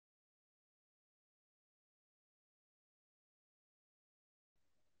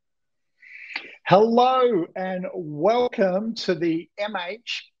Hello and welcome to the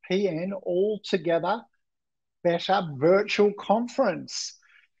MHPN All Together Better Virtual Conference.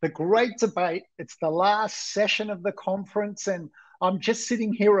 The great debate. It's the last session of the conference, and I'm just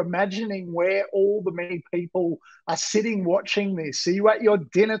sitting here imagining where all the many people are sitting watching this. Are you at your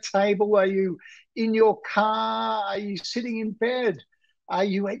dinner table? Are you in your car? Are you sitting in bed? Are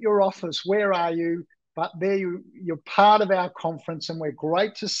you at your office? Where are you? But there you're part of our conference, and we're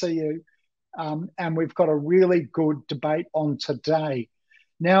great to see you. And we've got a really good debate on today.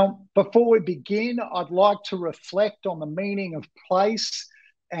 Now, before we begin, I'd like to reflect on the meaning of place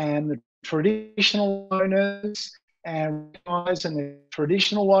and the traditional owners and the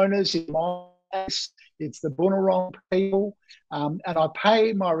traditional owners. In my case, it's the Bunurong people. And I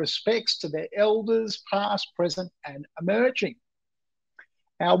pay my respects to their elders, past, present, and emerging.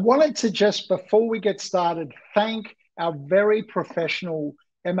 Now, I wanted to just, before we get started, thank our very professional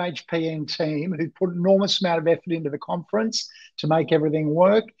MHPN team who put an enormous amount of effort into the conference to make everything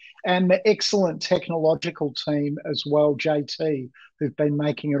work, and the excellent technological team as well, JT, who've been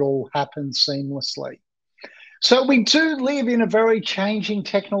making it all happen seamlessly. So we do live in a very changing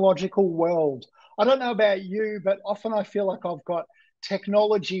technological world. I don't know about you, but often I feel like I've got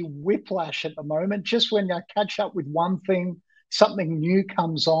technology whiplash at the moment. Just when I catch up with one thing, something new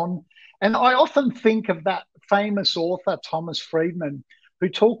comes on. And I often think of that famous author, Thomas Friedman, who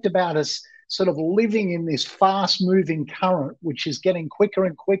talked about us sort of living in this fast-moving current, which is getting quicker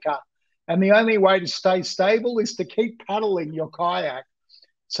and quicker. And the only way to stay stable is to keep paddling your kayak.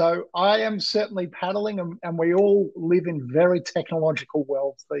 So I am certainly paddling, and we all live in very technological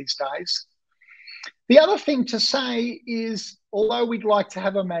worlds these days. The other thing to say is, although we'd like to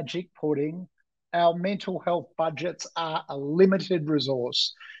have a magic pudding, our mental health budgets are a limited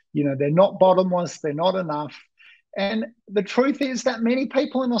resource. You know, they're not bottomless, they're not enough. And the truth is that many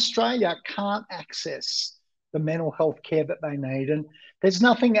people in Australia can't access the mental health care that they need. And there's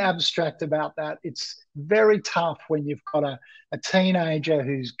nothing abstract about that. It's very tough when you've got a teenager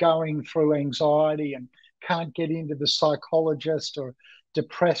who's going through anxiety and can't get into the psychologist, or a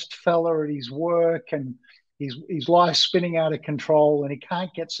depressed fella at his work and his life's spinning out of control and he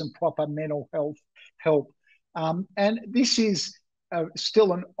can't get some proper mental health help. And this is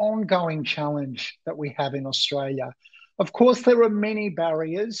still an ongoing challenge that we have in Australia. Of course, there are many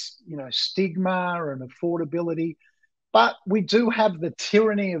barriers, you know, stigma and affordability, but we do have the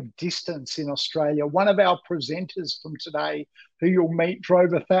tyranny of distance in Australia. One of our presenters from today, who you'll meet,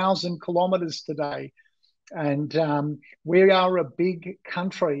 drove 1,000 kilometres today. And we are a big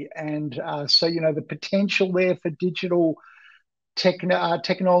country. And so, you know, the potential there for digital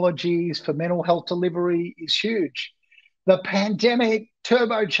technologies, for mental health delivery is huge. The pandemic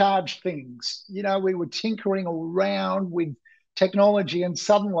turbocharged things. You know, we were tinkering around with technology, and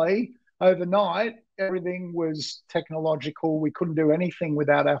suddenly, overnight, everything was technological. We couldn't do anything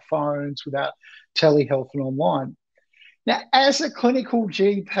without our phones, without telehealth and online. Now, as a clinical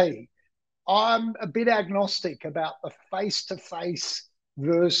GP, I'm a bit agnostic about the face-to-face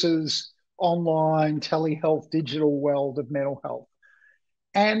versus online telehealth digital world of mental health.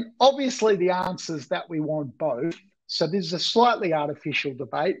 And obviously the answer is that we want both. So there's a slightly artificial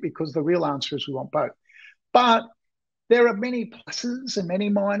debate because the real answer is we want both. But there are many pluses and many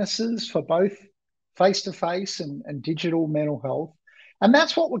minuses for both face-to-face and digital mental health. And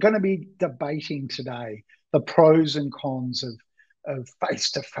that's what we're going to be debating today, the pros and cons of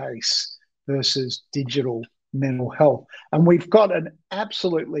face-to-face versus digital mental health. And we've got an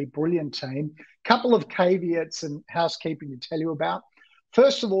absolutely brilliant team. Couple of caveats and housekeeping to tell you about.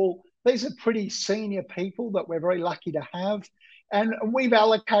 First of all, these are pretty senior people that we're very lucky to have. And we've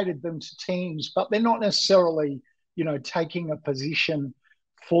allocated them to teams, but they're not necessarily, you know, taking a position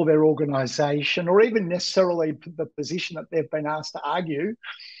for their organisation or even necessarily the position that they've been asked to argue.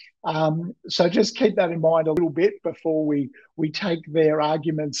 So just keep that in mind a little bit before we take their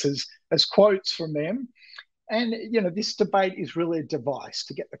arguments as quotes from them. And, you know, this debate is really a device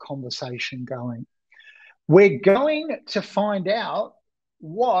to get the conversation going. We're going to find out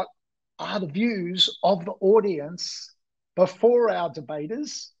what are the views of the audience before our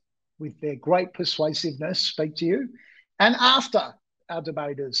debaters, with their great persuasiveness, speak to you, and after our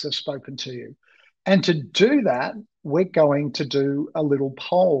debaters have spoken to you. And to do that, we're going to do a little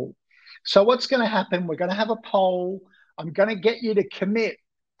poll. So what's going to happen, we're going to have a poll. I'm going to get you to commit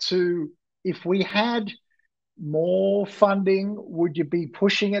to, if we had more funding, would you be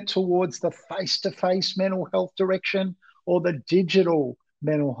pushing it towards the face-to-face mental health direction or the digital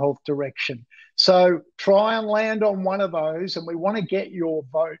mental health direction? So try and land on one of those, and we want to get your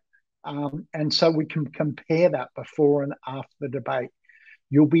vote. And so we can compare that before and after the debate.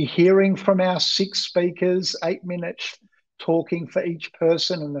 You'll be hearing from our 6 speakers, 8 minutes talking for each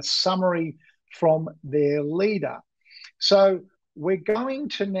person, and a summary from their leader. So we're going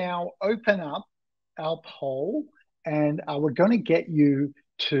to now open up our poll, and we're going to get you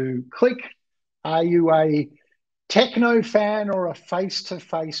to click, are you a techno fan or a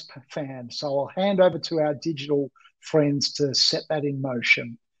face-to-face fan? So I'll hand over to our digital friends to set that in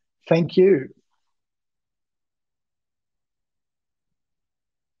motion. Thank you.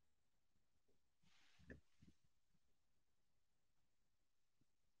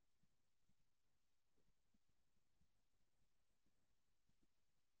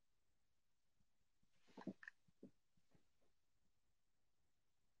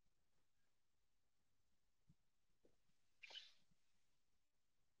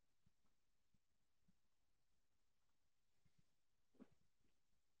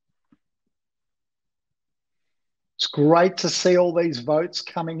 It's great to see all these votes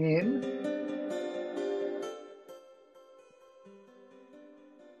coming in.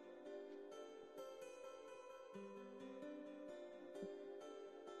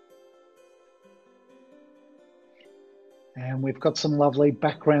 And we've got some lovely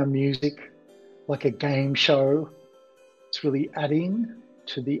background music, like a game show. It's really adding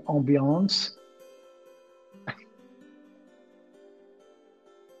to the ambiance.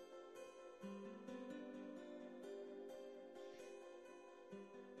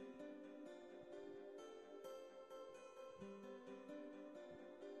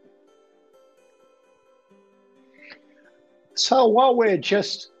 So while we're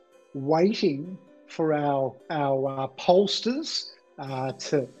just waiting for our pollsters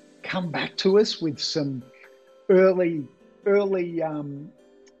to come back to us with some early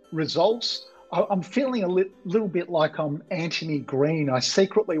results, I'm feeling a little bit like I'm Anthony Green. I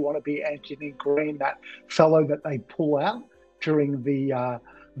secretly want to be Anthony Green, that fellow that they pull out during the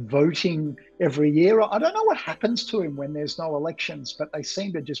voting every year. I don't know what happens to him when there's no elections, but they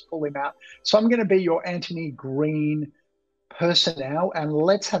seem to just pull him out. So I'm going to be your Anthony Green person now, and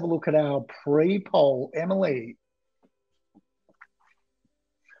let's have a look at our pre-poll. Emily.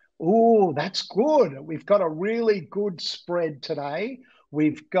 Oh, that's good. We've got a really good spread today.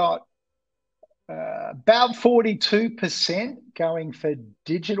 We've got about 42% going for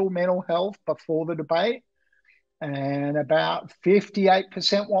digital mental health before the debate, and about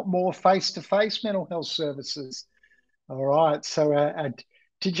 58% want more face-to-face mental health services. All right, so our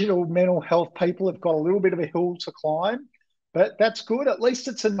digital mental health people have got a little bit of a hill to climb, but that's good. At least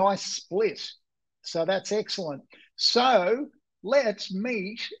it's a nice split. So that's excellent. So let's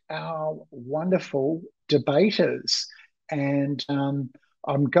meet our wonderful debaters. And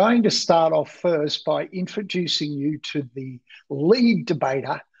I'm going to start off first by introducing you to the lead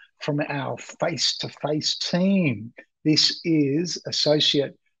debater from our face-to-face team. This is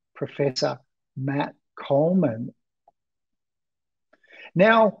Associate Professor Matt Coleman.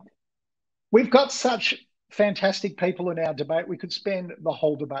 Now, we've got such fantastic people in our debate. We could spend the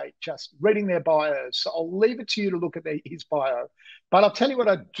whole debate just reading their bios. So I'll leave it to you to look at his bio. But I'll tell you what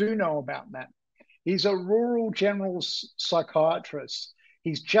I do know about Matt. He's a rural general psychiatrist.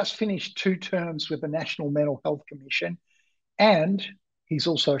 He's just finished 2 terms with the National Mental Health Commission, and he's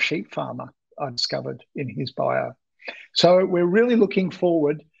also a sheep farmer, I discovered in his bio. So we're really looking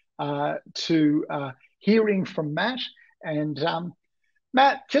forward to hearing from Matt. And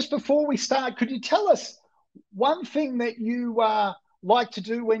Matt, just before we start, could you tell us one thing that you like to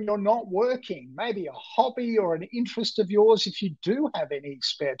do when you're not working? Maybe a hobby or an interest of yours, if you do have any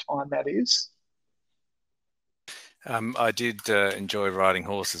spare time, that is. I did enjoy riding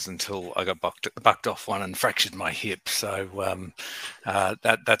horses until I got bucked off one and fractured my hip. So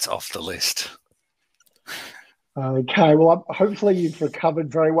that's off the list. Okay, well, hopefully you've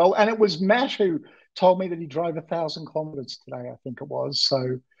recovered very well. And it was Matt who told me that he drove 1,000 kilometres today, I think it was.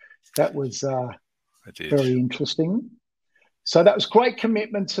 So that was very interesting. So that was great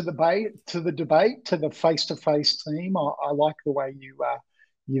commitment to the debate, to the face-to-face team. I like the way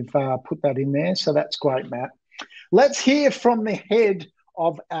you've put that in there. So that's great, Matt. Let's hear from the head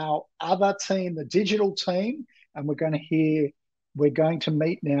of our other team, the digital team, and we're going to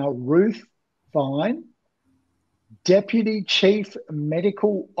meet now Ruth Vine, Deputy Chief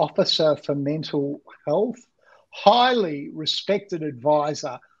Medical Officer for Mental Health, highly respected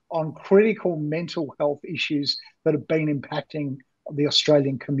advisor on critical mental health issues that have been impacting the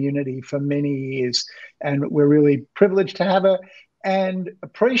Australian community for many years. And we're really privileged to have her and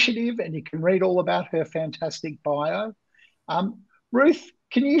appreciative, and you can read all about her fantastic bio. Ruth,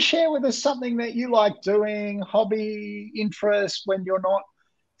 can you share with us something that you like doing, hobby, interest, when you're not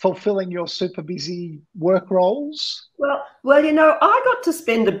fulfilling your super busy work roles? Well, you know, I got to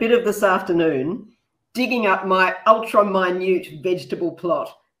spend a bit of this afternoon digging up my ultra minute vegetable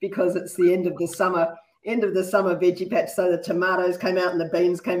plot because it's the end of the summer veggie patch. So the tomatoes came out and the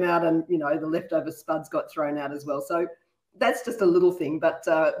beans came out, and you know the leftover spuds got thrown out as well. So that's just a little thing, but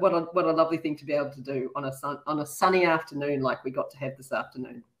what a lovely thing to be able to do on a sunny afternoon like we got to have this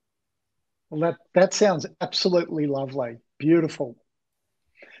afternoon. Well, that sounds absolutely lovely. Beautiful.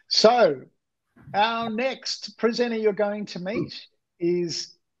 So our next presenter you're going to meet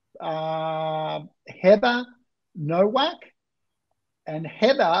is Heather Nowak. And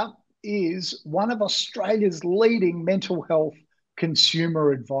Heather is one of Australia's leading mental health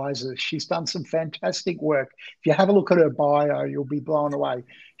consumer advisors. She's done some fantastic work. If you have a look at her bio, you'll be blown away.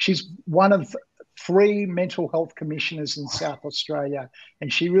 She's one of 3 mental health commissioners in South Australia,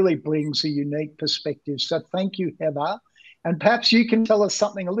 and she really brings a unique perspective. So thank you, Heather. And perhaps you can tell us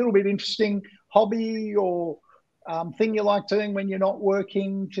something a little bit interesting, hobby or thing you like doing when you're not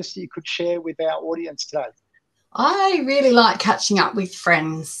working, just so you could share with our audience today. I really like catching up with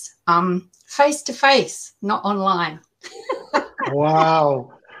friends, face to face, not online.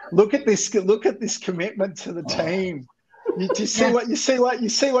 Wow. Look at this commitment to the team. You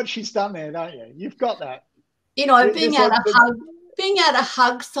see what she's done there, don't you? You've got that. You know, being able to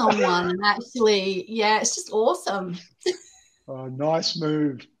hug someone and actually, yeah, it's just awesome. Oh, nice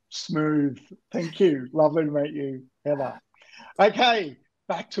move. Smooth. Thank you. Lovely to meet you, Heather. Okay,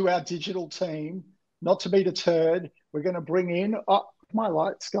 back to our digital team. Not to be deterred, we're going to bring in, my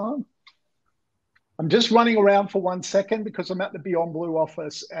light's gone. I'm just running around for 1 second because I'm at the Beyond Blue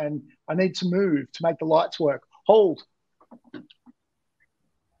office and I need to move to make the lights work. Hold.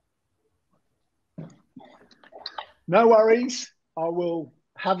 No worries. I will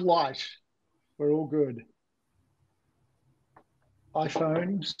have light. We're all good.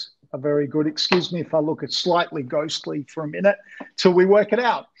 iPhones are very good. Excuse me if I look slightly ghostly for a minute till we work it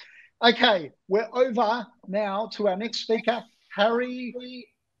out. Okay, we're over now to our next speaker, Harry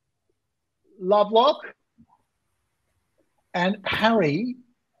Lovelock. And Harry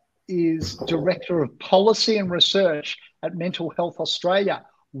is Director of Policy and Research at Mental Health Australia.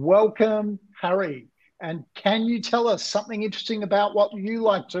 Welcome, Harry. And can you tell us something interesting about what you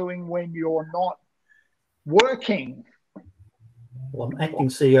like doing when you're not working? Well, I'm acting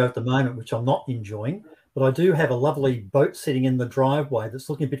CEO at the moment, which I'm not enjoying, but I do have a lovely boat sitting in the driveway that's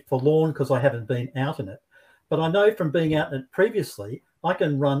looking a bit forlorn because I haven't been out in it. But I know from being out in it previously, I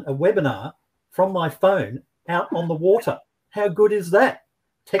can run a webinar from my phone out on the water. How good is that?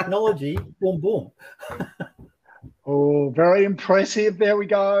 Technology, boom, boom. Oh, very impressive. There we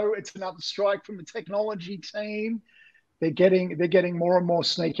go. It's another strike from the technology team. They're getting more and more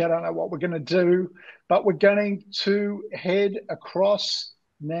sneaky. I don't know what we're going to do, but we're going to head across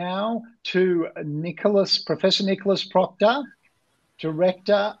now to Professor Nicholas Proctor,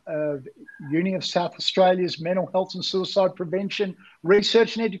 Director of Uni of South Australia's Mental Health and Suicide Prevention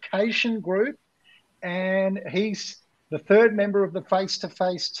Research and Education Group. And he's the 3rd member of the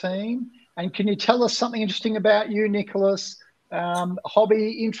face-to-face team. And can you tell us something interesting about you, Nicholas?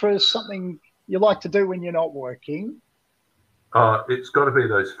 Hobby, interest, something you like to do when you're not working? It's got to be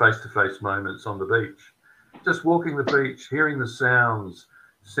those face-to-face moments on the beach. Just walking the beach, hearing the sounds,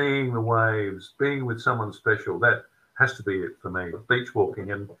 seeing the waves, being with someone special. That has to be it for me, beach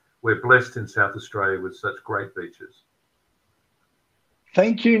walking. And we're blessed in South Australia with such great beaches.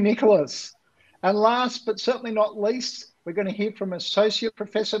 Thank you, Nicholas. And last but certainly not least, we're going to hear from Associate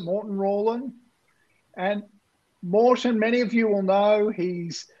Professor Morten Rawlin. And Morten, many of you will know,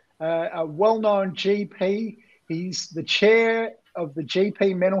 he's a well-known GP. He's the chair of the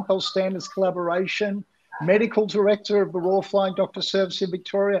GP Mental Health Standards Collaboration, medical director of the Royal Flying Doctor Service in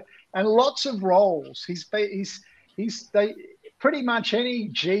Victoria, and lots of roles. He's pretty much any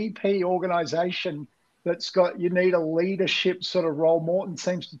GP organisation that's you need a leadership sort of role. Morten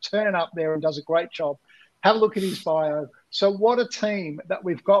seems to turn up there and does a great job. Have a look at his bio. So what a team that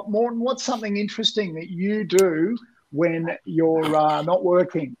we've got. Morten, what's something interesting that you do when you're not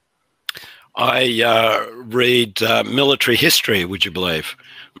working? I read military history, would you believe?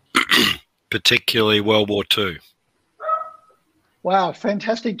 Particularly World War II. Wow,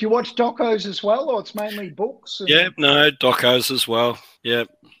 fantastic. Do you watch docos as well, or it's mainly books? Yep, no, docos as well. Yep.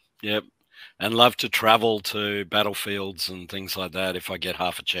 And love to travel to battlefields and things like that if I get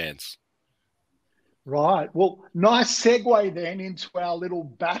half a chance. Right. Well, nice segue then into our little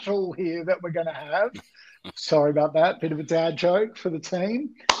battle here that we're going to have. Sorry about that. Bit of a dad joke for the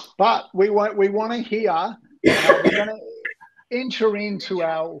team. But we want to hear, we're going to enter into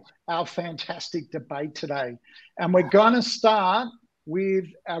our fantastic debate today. And we're going to start with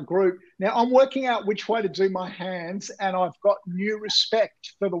our group. Now, I'm working out which way to do my hands, and I've got new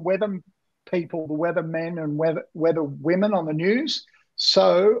respect for the weather people, the weather men and weather women on the news.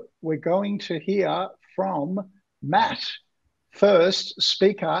 So we're going to hear from Matt, first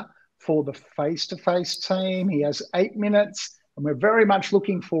speaker for the face-to-face team. He has 8 minutes, and we're very much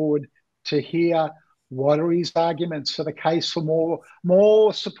looking forward to hear what are his arguments for the case for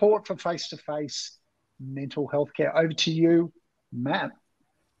more support for face-to-face mental health care. Over to you, Matt.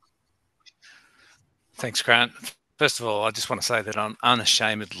 Thanks, Grant. First of all, I just want to say that I'm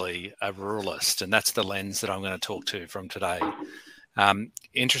unashamedly a ruralist, and that's the lens that I'm going to talk to from today.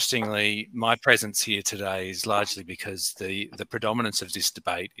 Interestingly, my presence here today is largely because the predominance of this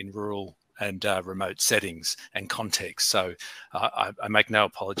debate in rural and remote settings and context. So I make no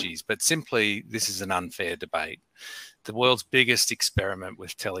apologies, but simply this is an unfair debate. The world's biggest experiment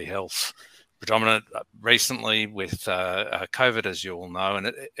with telehealth, predominant recently with COVID, as you all know,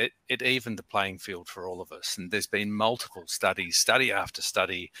 and it evened the playing field for all of us. And there's been multiple studies, study after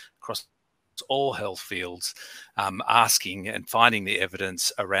study, across all health fields, asking and finding the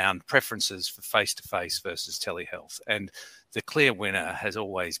evidence around preferences for face-to-face versus telehealth. And the clear winner has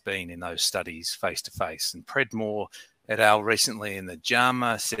always been in those studies face-to-face. And Predmore et al. Recently in the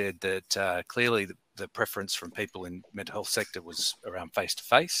JAMA said that clearly the preference from people in mental health sector was around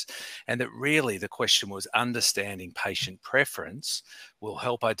face-to-face, and that really the question was understanding patient preference will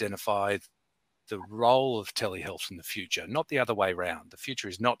help identify the role of telehealth in the future, not the other way around. The future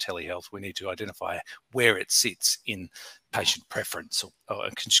is not telehealth. We need to identify where it sits in patient preference or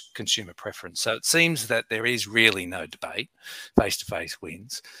consumer preference. So it seems that there is really no debate, face-to-face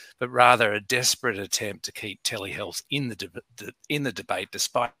wins, but rather a desperate attempt to keep telehealth in the debate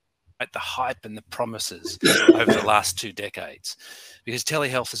despite the hype and the promises over the last 2 decades, because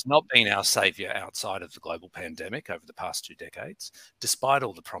telehealth has not been our saviour outside of the global pandemic over the past 2 decades, despite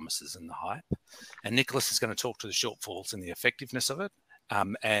all the promises and the hype. And Nicholas is going to talk to the shortfalls and the effectiveness of it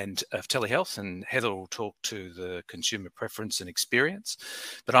and of telehealth, and Heather will talk to the consumer preference and experience.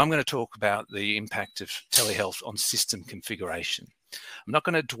 But I'm going to talk about the impact of telehealth on system configuration. I'm not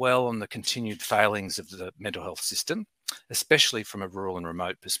going to dwell on the continued failings of the mental health system, especially from a rural and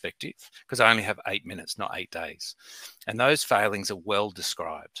remote perspective, because I only have 8 minutes, not 8 days. And those failings are well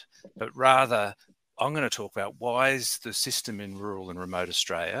described, but rather I'm going to talk about why is the system in rural and remote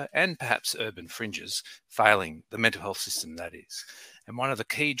Australia and perhaps urban fringes failing, the mental health system that is. And one of the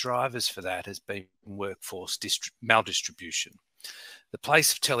key drivers for that has been workforce maldistribution. The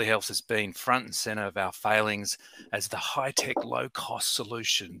place of telehealth has been front and centre of our failings as the high-tech, low-cost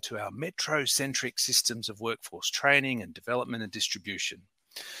solution to our metro-centric systems of workforce training and development and distribution.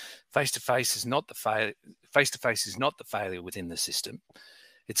 Face-to-face is not the failure within the system.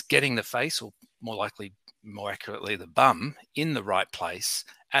 It's getting the face, or more accurately, the bum, in the right place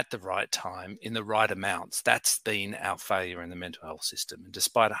at the right time in the right amounts. That's been our failure in the mental health system. And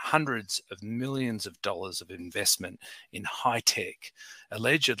despite hundreds of millions of dollars of investment in high-tech,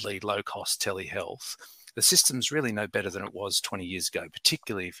 allegedly low-cost telehealth, the system's really no better than it was 20 years ago,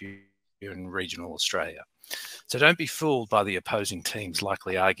 particularly if you're in regional Australia. So don't be fooled by the opposing team's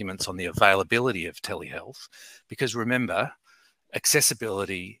likely arguments on the availability of telehealth, because remember,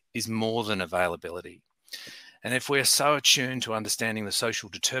 accessibility is more than availability. And if we're so attuned to understanding the social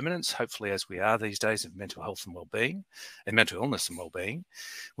determinants, hopefully as we are these days, of mental health and well-being, and mental illness and well-being,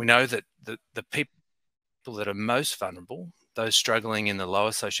 we know that the people that are most vulnerable, those struggling in the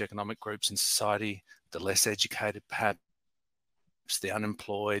lower socioeconomic groups in society, the less educated perhaps, the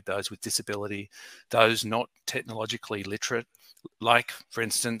unemployed, those with disability, those not technologically literate, like, for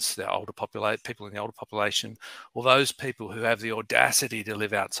instance, the older people in the older population, or those people who have the audacity to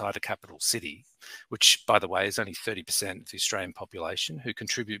live outside a capital city, which, by the way, is only 30% of the Australian population, who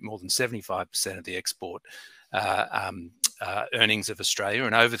contribute more than 75% of the export earnings of Australia,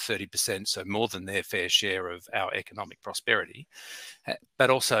 and over 30%, so more than their fair share of our economic prosperity, but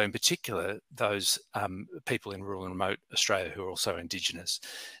also in particular those people in rural and remote Australia who are also Indigenous.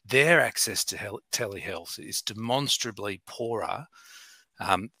 Their access to telehealth is demonstrably poorer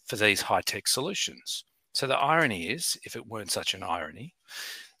for these high-tech solutions. So the irony is, if it weren't such an irony,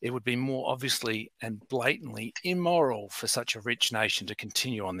 it would be more obviously and blatantly immoral for such a rich nation to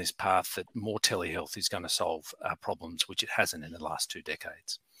continue on this path that more telehealth is going to solve our problems, which it hasn't in the last 2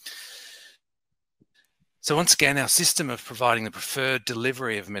 decades. So once again, our system of providing the preferred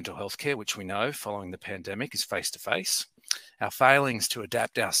delivery of mental health care, which we know following the pandemic is face-to-face. Our failings to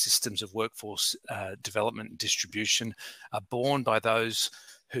adapt our systems of workforce development and distribution are borne by those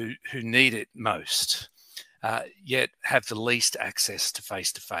who need it most. Yet have the least access to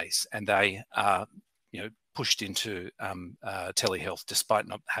face-to-face, and they are, pushed into telehealth despite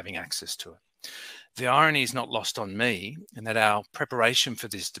not having access to it. The irony is not lost on me in that our preparation for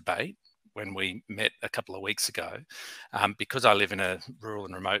this debate, when we met a couple of weeks ago, because I live in a rural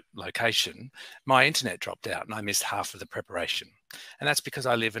and remote location, my internet dropped out and I missed half of the preparation. And that's because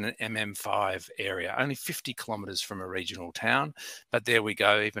I live in an MM5 area, only 50 kilometres from a regional town. But there we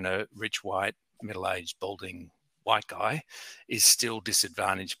go, even a rich, white, middle-aged, balding white guy is still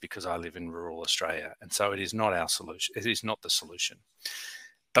disadvantaged because I live in rural Australia. And so it is not our solution. It is not the solution.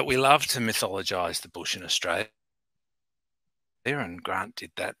 But we love to mythologise the bush in Australia. And Grant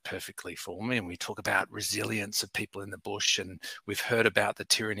did that perfectly for me. And we talk about resilience of people in the bush, and we've heard about the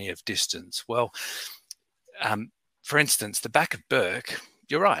tyranny of distance. Well, for instance, the back of Bourke,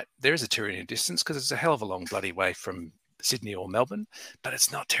 you're right, there is a tyranny of distance because it's a hell of a long bloody way from Sydney or Melbourne, but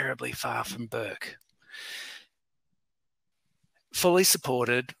it's not terribly far from Bourke. Fully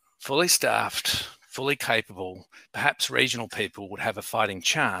supported, fully staffed, fully capable, perhaps regional people would have a fighting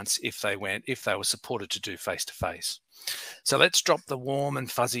chance if they were supported to do face-to-face. So let's drop the warm and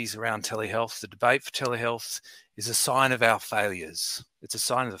fuzzies around telehealth. The debate for telehealth is a sign of our failures. It's a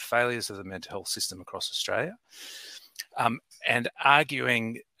sign of the failures of the mental health system across Australia. And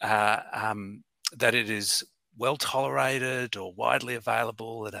arguing that it is well tolerated or widely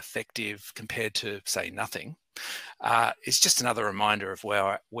available and effective compared to, say, nothing, is just another reminder of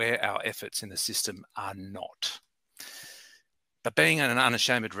where our efforts in the system are not. But being an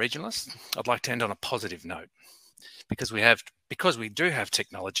unashamed regionalist, I'd like to end on a positive note. Because we do have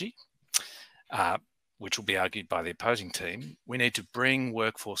technology, which will be argued by the opposing team, we need to bring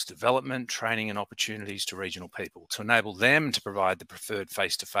workforce development, training and opportunities to regional people to enable them to provide the preferred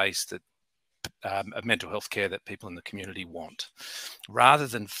face-to-face of mental health care that people in the community want, rather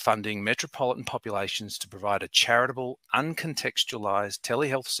than funding metropolitan populations to provide a charitable, uncontextualised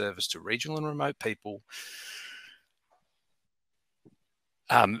telehealth service to regional and remote people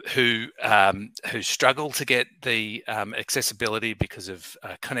who struggle to get the accessibility because of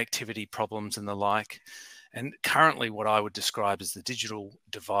connectivity problems and the like. And currently what I would describe as the digital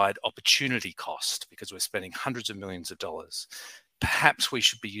divide opportunity cost, because we're spending hundreds of millions of dollars. Perhaps we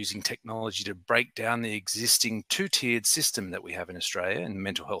should be using technology to break down the existing two-tiered system that we have in Australia, in the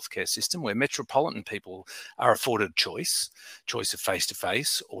mental health care system, where metropolitan people are afforded choice of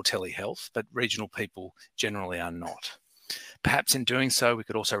face-to-face or telehealth, but regional people generally are not. Perhaps in doing so, we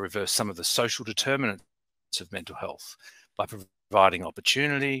could also reverse some of the social determinants of mental health by providing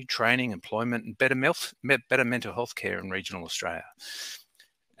opportunity, training, employment, and better mental health care in regional Australia.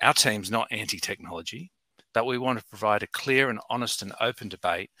 Our team's not anti-technology, but we want to provide a clear and honest and open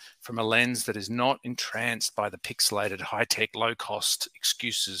debate from a lens that is not entranced by the pixelated, high-tech, low-cost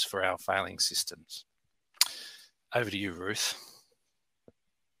excuses for our failing systems. Over to you, Ruth.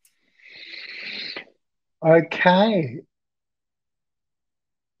 Okay.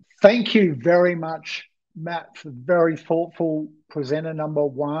 Thank you very much, Matt, for very thoughtful presenter number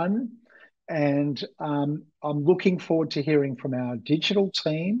one. And I'm looking forward to hearing from our digital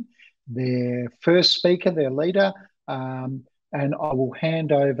team, their first speaker, their leader. And I will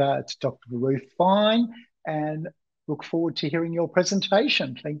hand over to Dr. Ruth Fine and look forward to hearing your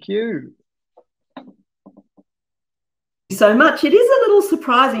presentation. Thank you. So much. It is a little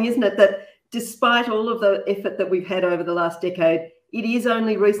surprising, isn't it, that despite all of the effort that we've had over the last decade, it is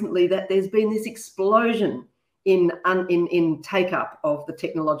only recently that there's been this explosion in take-up of the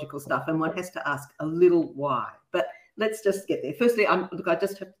technological stuff, and one has to ask a little why. But let's just get there. Firstly, look, I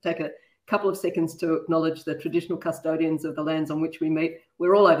just have to take a couple of seconds to acknowledge the traditional custodians of the lands on which we meet.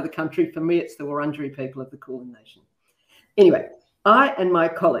 We're all over the country. For me, it's the Wurundjeri people of the Kulin Nation. Anyway, I and my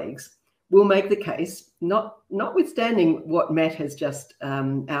colleagues will make the case, notwithstanding what Matt has just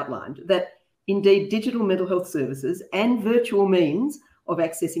outlined, that indeed digital mental health services and virtual means of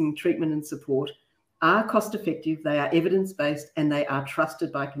accessing treatment and support are cost-effective, they are evidence-based, and they are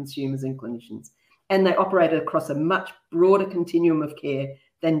trusted by consumers and clinicians. And they operate across a much broader continuum of care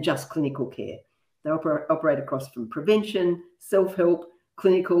than just clinical care. They operate across from prevention, self-help,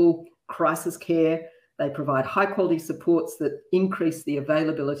 clinical, crisis care. They provide high-quality supports that increase the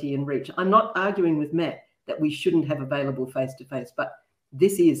availability and reach. I'm not arguing with Matt that we shouldn't have available face-to-face, but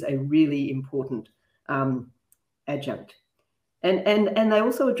this is a really important adjunct. And they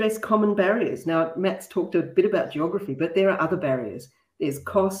also address common barriers. Now, Matt's talked a bit about geography, but there are other barriers. There's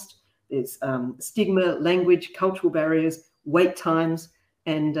cost, there's stigma, language, cultural barriers, wait times,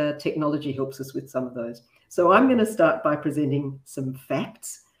 and technology helps us with some of those. So I'm going to start by presenting some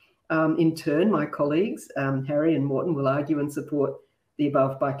facts. In turn, my colleagues, Harry and Morton, will argue and support the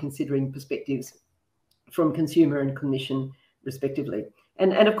above by considering perspectives from consumer and clinician, respectively.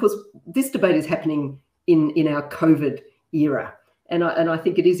 And of course, this debate is happening in our COVID era. And I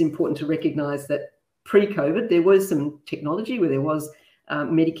think it is important to recognise that pre-COVID, there was some technology where there was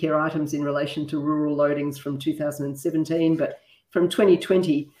Medicare items in relation to rural loadings from 2017, but from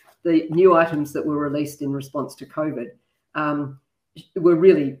 2020, the new items that were released in response to COVID were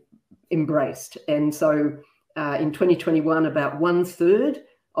really embraced. And so in 2021, about 1/3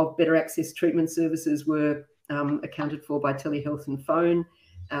 of better access treatment services were accounted for by telehealth and phone.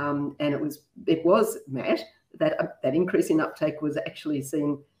 And it was, Matt, that increase in uptake was actually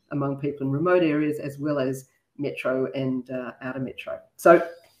seen among people in remote areas as well as metro and outer metro. So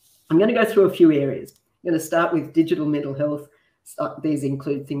I'm going to go through a few areas. I'm going to start with digital mental health. These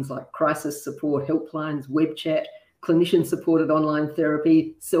include things like crisis support helplines, web chat, clinician-supported online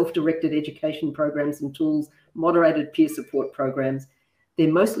therapy, self-directed education programs and tools, moderated peer support programs.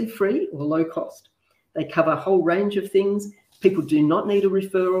 They're mostly free or low cost. They cover a whole range of things. People do not need a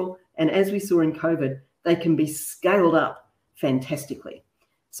referral. And as we saw in COVID, they can be scaled up fantastically.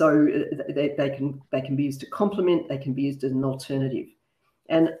 So they can be used to complement, they can be used as an alternative.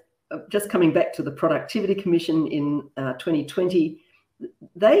 And just coming back to the Productivity Commission in 2020,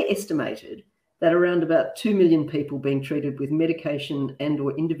 they estimated that around about 2 million people being treated with medication and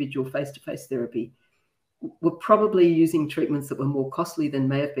or individual face-to-face therapy were probably using treatments that were more costly than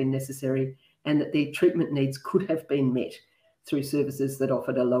may have been necessary, and that their treatment needs could have been met through services that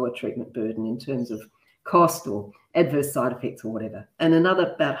offered a lower treatment burden in terms of cost or adverse side effects or whatever. And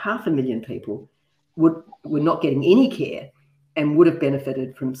another about 500,000 people were not getting any care and would have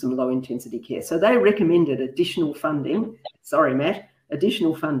benefited from some low intensity care. So they recommended additional funding, sorry, Matt,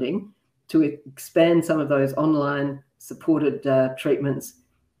 additional funding to expand some of those online supported treatments,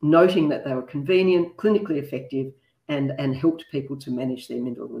 noting that they were convenient, clinically effective, and helped people to manage their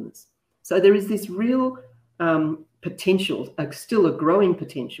mental illness. So there is this real potential, still a growing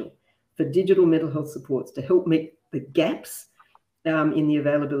potential for digital mental health supports to help meet the gaps in the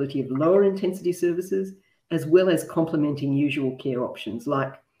availability of lower intensity services, as well as complementing usual care options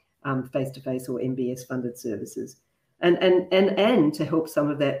like face-to-face or MBS funded services, and to help some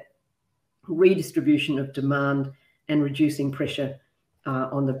of that redistribution of demand and reducing pressure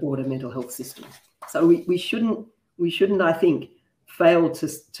on the broader mental health system. So we shouldn't, I think, fail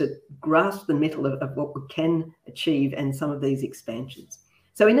to grasp the mettle of what we can achieve and some of these expansions.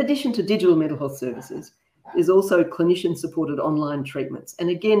 So in addition to digital mental health services, there's also clinician-supported online treatments. And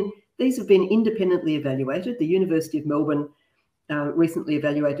again, these have been independently evaluated. The University of Melbourne recently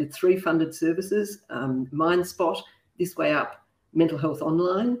evaluated 3 funded services, MindSpot, This Way Up, Mental Health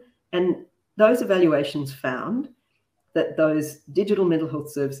Online. And those evaluations found that those digital mental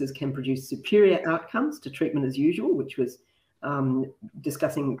health services can produce superior outcomes to treatment as usual, which was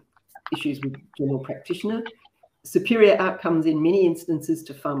discussing issues with general practitioner, superior outcomes in many instances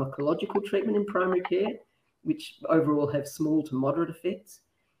to pharmacological treatment in primary care, which overall have small to moderate effects,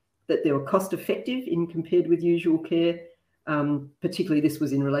 that they were cost effective in compared with usual care. Particularly this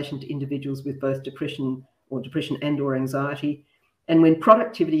was in relation to individuals with both depression and or anxiety. And when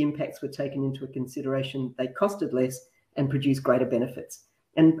productivity impacts were taken into consideration, they costed less and produced greater benefits.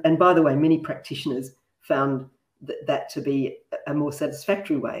 And by the way, many practitioners found that to be a more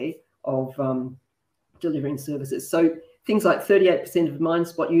satisfactory way of delivering services. So things like 38% of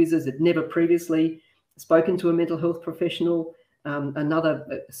MindSpot users had never previously spoken to a mental health professional.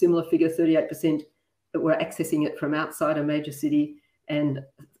 Another similar figure, 38%, that were accessing it from outside a major city, and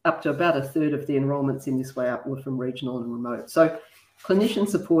up to about 1/3 of the enrolments in This Way Up were from regional and remote. So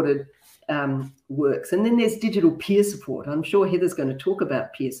clinician-supported works. And then there's digital peer support. I'm sure Heather's going to talk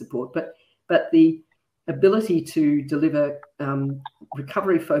about peer support, but the ability to deliver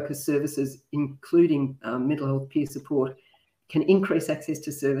recovery-focused services, including mental health peer support, can increase access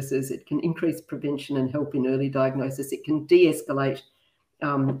to services. It can increase prevention and help in early diagnosis. It can de-escalate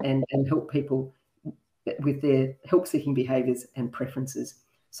and help people with their help-seeking behaviours and preferences.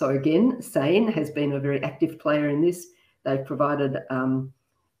 So again, SANE has been a very active player in this. They've provided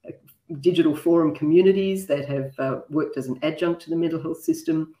digital forum communities that have worked as an adjunct to the mental health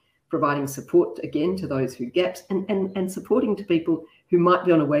system, providing support again to those who gaps, and supporting to people who might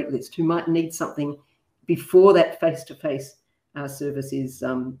be on a wait list, who might need something before that face-to-face service is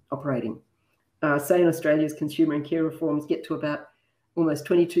operating. SANE Australia's consumer and care reforms get to about almost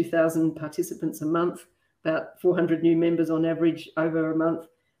 22,000 participants a month, about 400 new members on average over a month,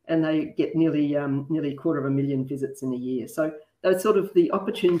 and they get nearly 250,000 visits in a year. So those sort of the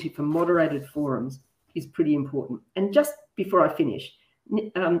opportunity for moderated forums is pretty important. And just before I finish,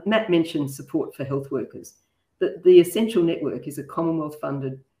 Matt mentioned support for health workers. The Essential Network is a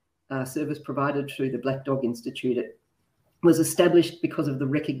Commonwealth-funded service provided through the Black Dog Institute. It was established because of the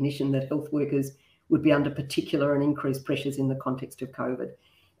recognition that health workers would be under particular and increased pressures in the context of COVID.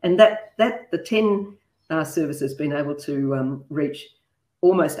 And that the 10 services been able to reach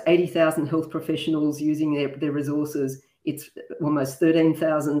almost 80,000 health professionals using their resources. It's almost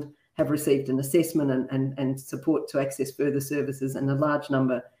 13,000 have received an assessment and support to access further services, and a large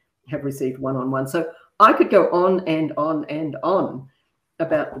number have received one-on-one. So I could go on and on and on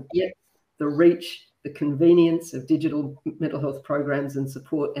about the reach, the convenience of digital mental health programs and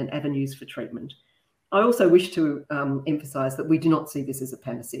support and avenues for treatment. I also wish to emphasise that we do not see this as a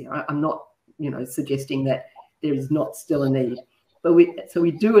panacea. I'm not, suggesting that there is not still a need, but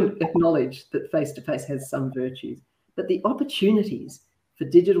we do acknowledge that face-to-face has some virtues, but the opportunities for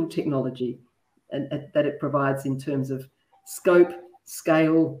digital technology and that it provides in terms of scope,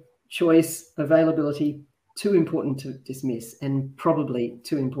 scale, choice, availability, too important to dismiss, and probably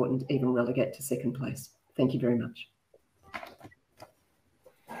too important to even relegate to second place. Thank you very much.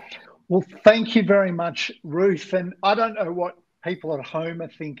 Well, thank you very much, Ruth. And I don't know what people at home are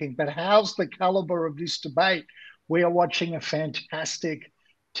thinking, but how's the caliber of this debate? We are watching a fantastic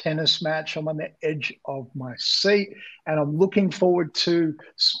tennis match. I'm on the edge of my seat, and I'm looking forward to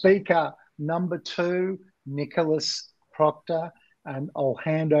speaker number 2, Nicholas Proctor. And I'll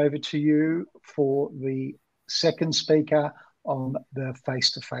hand over to you for the second speaker on the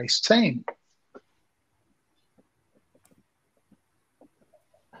face-to-face team.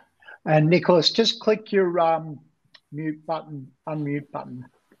 And Nicholas, just click your unmute button.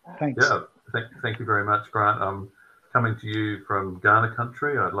 Thanks. Yeah, thank you very much, Grant. I'm coming to you from Kaurna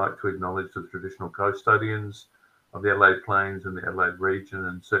country. I'd like to acknowledge the traditional custodians of the Adelaide Plains and the Adelaide region,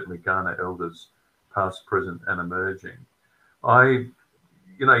 and certainly Kaurna elders, past, present, and emerging.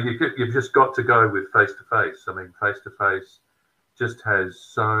 You've just got to go with face-to-face. I mean, face-to-face just has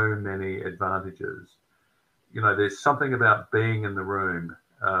so many advantages. There's something about being in the room,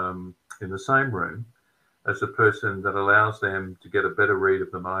 in the same room as a person, that allows them to get a better read of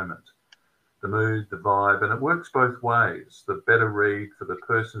the moment, the mood, the vibe, and it works both ways. The better read for the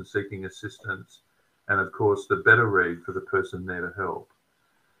person seeking assistance, and of course, the better read for the person there to help.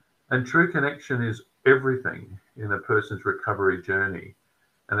 And true connection is everything in a person's recovery journey.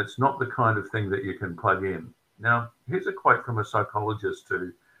 And it's not the kind of thing that you can plug in. Now, here's a quote from a psychologist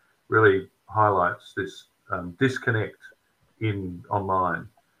who really highlights this disconnect in online.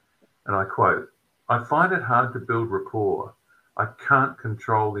 And I quote, "I find it hard to build rapport. I can't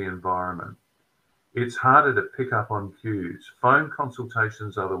control the environment. It's harder to pick up on cues. Phone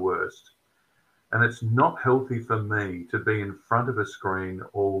consultations are the worst. And it's not healthy for me to be in front of a screen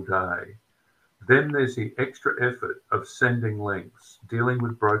all day. Then there's the extra effort of sending links, dealing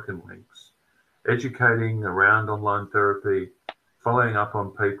with broken links, educating around online therapy, following up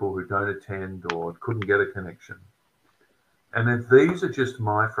on people who don't attend or couldn't get a connection. And if these are just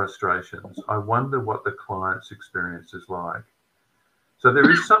my frustrations, I wonder what the client's experience is like." So there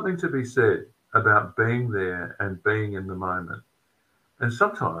is something to be said about being there and being in the moment. And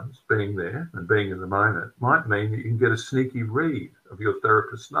sometimes being there and being in the moment might mean that you can get a sneaky read of your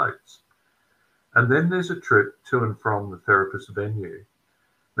therapist's notes. And then there's a trip to and from the therapist's venue.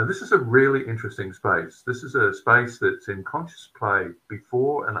 Now, this is a really interesting space. This is a space that's in conscious play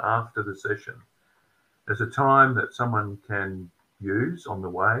before and after the session. There's a time that someone can use on the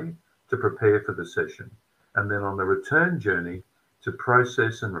way to prepare for the session, and then on the return journey to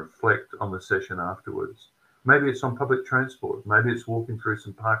process and reflect on the session afterwards. Maybe it's on public transport. Maybe it's walking through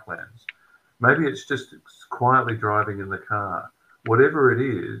some parklands. Maybe it's just quietly driving in the car. Whatever it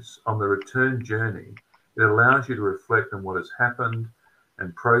is, on the return journey, it allows you to reflect on what has happened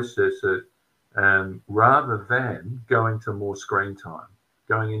and process it, rather than going to more screen time,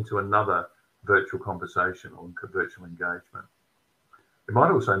 going into another virtual conversation or virtual engagement. It might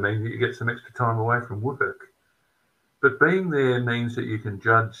also mean that you get some extra time away from work. But being there means that you can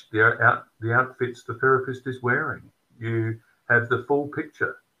judge the outfits the therapist is wearing. You have the full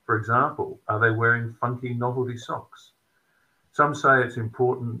picture. For example, are they wearing funky novelty socks? Some say it's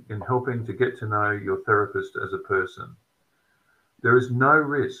important in helping to get to know your therapist as a person. There is no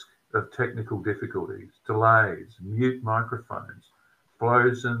risk of technical difficulties, delays, mute microphones,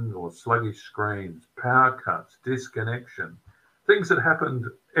 frozen or sluggish screens, power cuts, disconnection, things that happened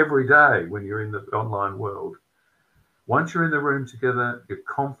every day when you're in the online world. Once you're in the room together, you're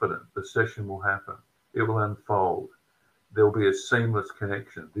confident the session will happen. It will unfold. There'll be a seamless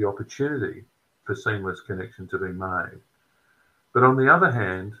connection, the opportunity for seamless connection to be made. But on the other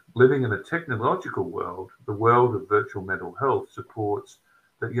hand, living in a technological world, the world of virtual mental health supports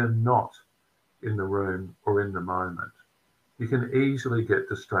that you're not in the room or in the moment. You can easily get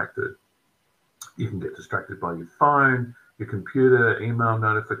distracted. You can get distracted by your phone, your computer, email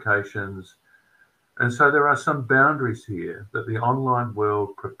notifications, And so there are some boundaries here that the online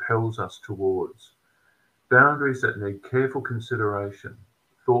world propels us towards. Boundaries that need careful consideration,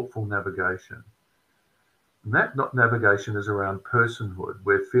 thoughtful navigation. And that navigation is around personhood,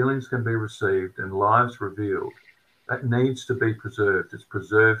 where feelings can be received and lives revealed. That needs to be preserved. It's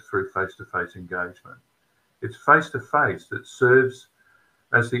preserved through face-to-face engagement. It's face-to-face that serves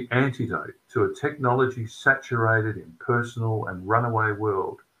as the antidote to a technology saturated, impersonal and runaway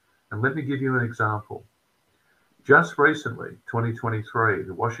world. And let me give you an example. Just recently, 2023,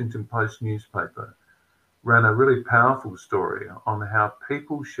 the Washington Post newspaper ran a really powerful story on how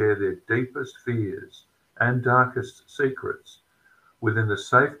people share their deepest fears and darkest secrets within the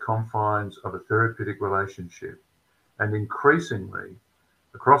safe confines of a therapeutic relationship. And increasingly,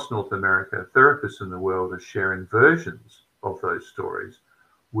 across North America, therapists in the world are sharing versions of those stories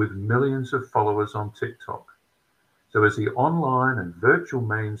with millions of followers on TikTok. So as the online and virtual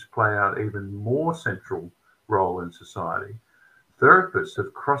means play out even more central role in society, therapists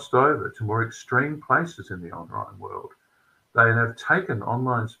have crossed over to more extreme places in the online world. They have taken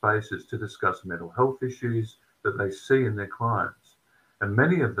online spaces to discuss mental health issues that they see in their clients. And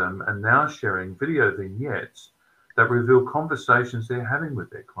many of them are now sharing video vignettes that reveal conversations they're having with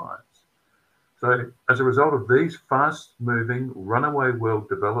their clients. So as a result of these fast-moving, runaway world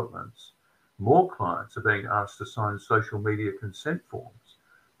developments, more clients are being asked to sign social media consent forms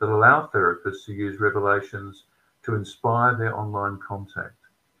that allow therapists to use revelations to inspire their online content.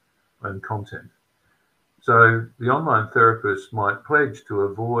 So the online therapist might pledge to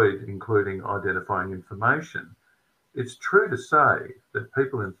avoid including identifying information. It's true to say that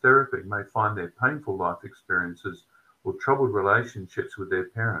people in therapy may find their painful life experiences or troubled relationships with their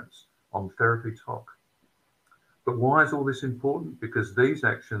parents on therapy talk. But why is all this important? Because these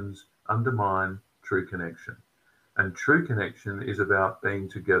actions undermine true connection. And true connection is about being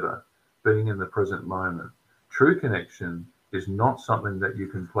together, being in the present moment. True connection is not something that you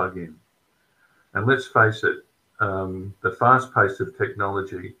can plug in. And let's face it, the fast pace of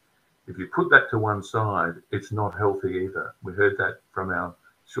technology, if you put that to one side, it's not healthy either. We heard that from our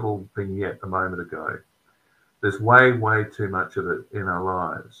short vignette a moment ago. There's way, way too much of it in our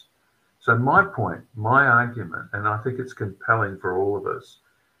lives. So my point, my argument, and I think it's compelling for all of us,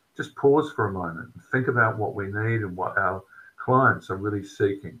 just pause for a moment and think about what we need and what our clients are really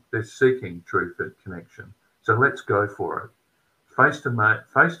seeking. They're seeking truth and connection. So let's go for it.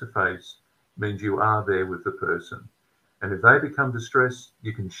 Face-to-face means you are there with the person. And if they become distressed,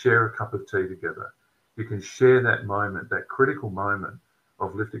 you can share a cup of tea together. You can share that moment, that critical moment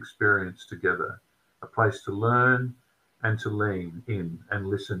of lived experience together, a place to learn and to lean in and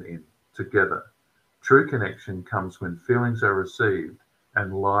listen in together. True connection comes when feelings are received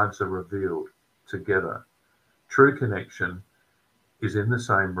and lives are revealed together. True connection is in the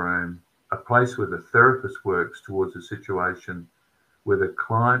same room, a place where the therapist works towards a situation where the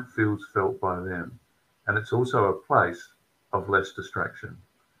client feels felt by them. And it's also a place of less distraction.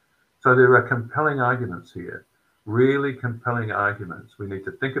 So there are compelling arguments here, really compelling arguments. We need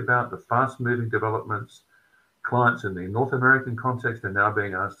to think about the fast-moving developments. Clients in the North American context are now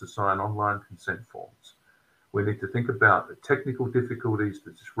being asked to sign online consent forms. We need to think about the technical difficulties,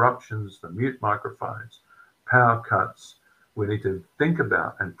 the disruptions, the mute microphones, power cuts. We need to think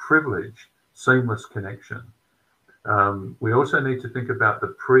about and privilege seamless connection. We also need to think about the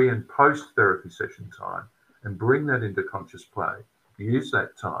pre and post therapy session time and bring that into conscious play. Use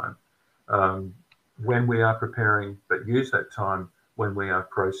that time when we are preparing, but use that time when we are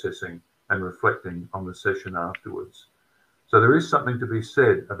processing and reflecting on the session afterwards. So there is something to be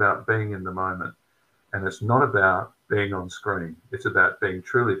said about being in the moment. And it's not about being on screen. It's about being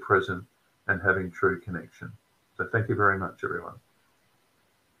truly present and having true connection. So thank you very much, everyone.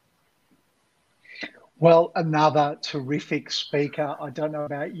 Well, another terrific speaker. I don't know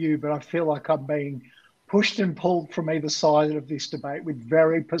about you, but I feel like I'm being pushed and pulled from either side of this debate with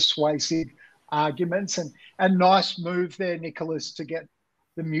very persuasive arguments, and nice move there, Nicholas, to get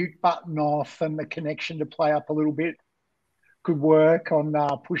the mute button off and the connection to play up a little bit. Good work on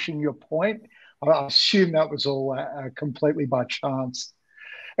pushing your point. I assume that was all completely by chance.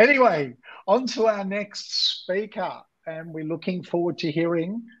 Anyway, on to our next speaker, and we're looking forward to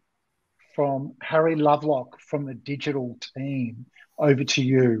hearing from Harry Lovelock from the digital team. Over to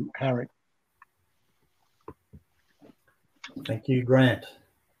you, Harry. Thank you, Grant.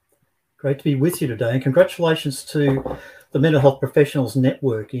 Great to be with you today, and congratulations to the Mental Health Professionals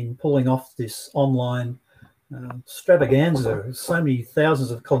Network in pulling off this online extravaganza. So many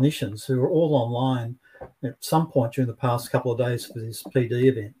thousands of clinicians who are all online at some point during the past couple of days for this PD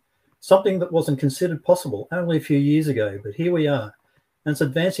event. Something that wasn't considered possible only a few years ago, but here we are. and its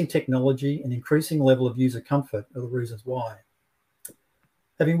advancing technology and increasing level of user comfort are the reasons why.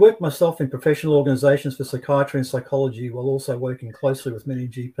 Having worked myself in professional organisations for psychiatry and psychology while also working closely with many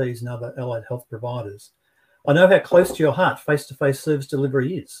GPs and other allied health providers, I know how close to your heart face-to-face service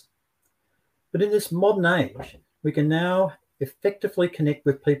delivery is. But in this modern age, we can now effectively connect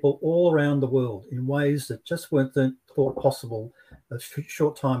with people all around the world in ways that just weren't thought possible a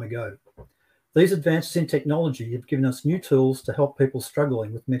short time ago. These advances in technology have given us new tools to help people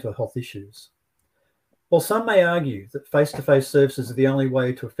struggling with mental health issues. While some may argue that face-to-face services are the only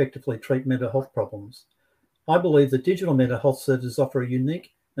way to effectively treat mental health problems, I believe that digital mental health services offer a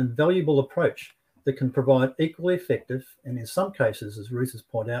unique and valuable approach that can provide equally effective and, in some cases, as Ruth has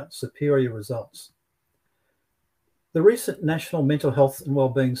pointed out, superior results. The recent National Mental Health and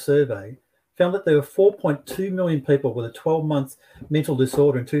Wellbeing Survey found that there were 4.2 million people with a 12-month mental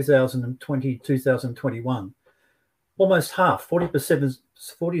disorder in 2020-2021. Almost half,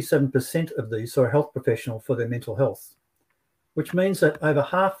 47% of these saw a health professional for their mental health, which means that over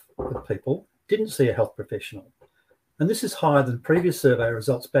half of people didn't see a health professional. And this is higher than previous survey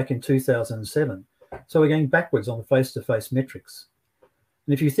results back in 2007. So we're going backwards on the face-to-face metrics.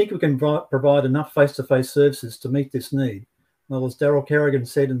 And if you think we can provide enough face-to-face services to meet this need, well, as Daryl Kerrigan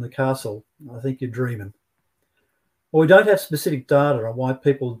said in The Castle, I think you're dreaming. Well, we don't have specific data on why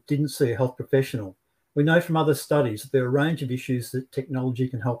people didn't see a health professional. We know from other studies that there are a range of issues that technology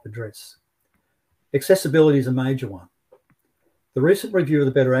can help address. Accessibility is a major one. The recent review of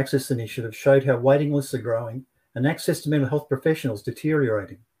the Better Access Initiative showed how waiting lists are growing and access to mental health professionals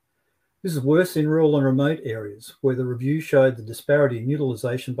deteriorating. This is worse in rural and remote areas, where the review showed the disparity in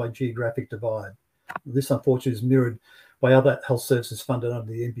utilisation by geographic divide. This, unfortunately, is mirrored by other health services funded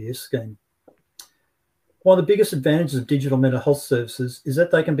under the NBS scheme. One of the biggest advantages of digital mental health services is that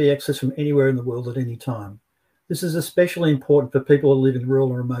they can be accessed from anywhere in the world at any time. This is especially important for people who live in rural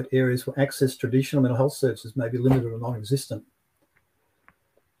and remote areas where access to traditional mental health services may be limited or non-existent.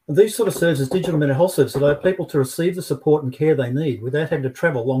 And these sort of services, digital mental health services, allow people to receive the support and care they need without having to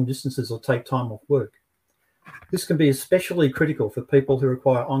travel long distances or take time off work. This can be especially critical for people who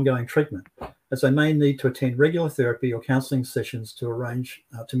require ongoing treatment, as they may need to attend regular therapy or counselling sessions to arrange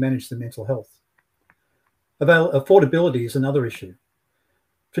to manage their mental health. Affordability is another issue.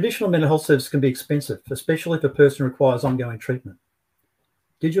 Traditional mental health services can be expensive, especially if a person requires ongoing treatment.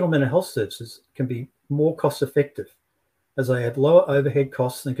 Digital mental health services can be more cost-effective, as they have lower overhead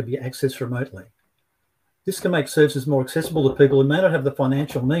costs and can be accessed remotely. This can make services more accessible to people who may not have the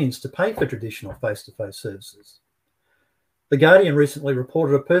financial means to pay for traditional face-to-face services. The Guardian recently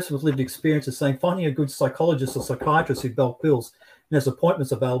reported a person with lived experiences saying finding a good psychologist or psychiatrist who bulk bills and has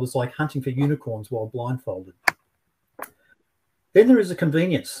appointments available is like hunting for unicorns while blindfolded. Then there is the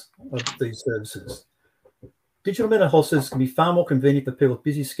convenience of these services. Digital mental health services can be far more convenient for people with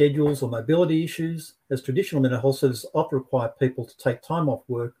busy schedules or mobility issues, as traditional mental health services often require people to take time off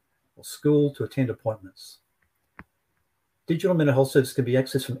work or school to attend appointments. Digital mental health services can be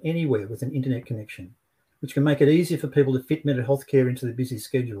accessed from anywhere with an internet connection, which can make it easier for people to fit mental health care into their busy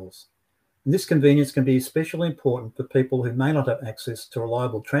schedules. And this convenience can be especially important for people who may not have access to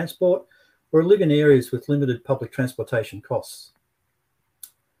reliable transport or live in areas with limited public transportation costs.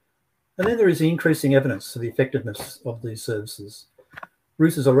 And then there is the increasing evidence of the effectiveness of these services.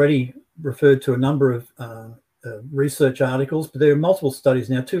 Ruth has already referred to a number of research articles, but there are multiple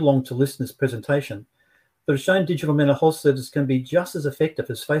studies now, too long to list in this presentation, that have shown digital mental health services can be just as effective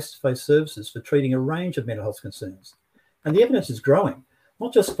as face-to-face services for treating a range of mental health concerns. And the evidence is growing,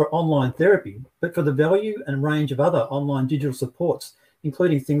 not just for online therapy, but for the value and range of other online digital supports,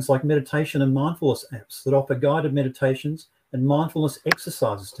 including things like meditation and mindfulness apps that offer guided meditations and mindfulness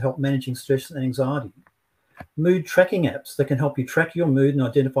exercises to help managing stress and anxiety. Mood tracking apps that can help you track your mood and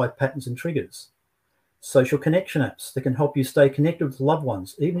identify patterns and triggers. Social connection apps that can help you stay connected with loved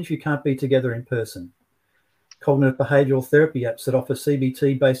ones, even if you can't be together in person. Cognitive behavioural therapy apps that offer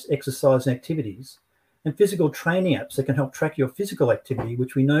CBT-based exercise and activities. And physical training apps that can help track your physical activity,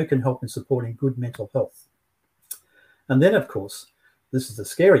 which we know can help in supporting good mental health. And then, of course, this is the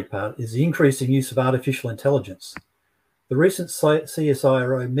scary part, is the increasing use of artificial intelligence. The recent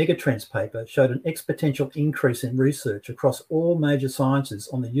CSIRO Megatrends paper showed an exponential increase in research across all major sciences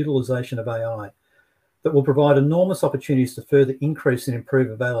on the utilisation of AI that will provide enormous opportunities to further increase and improve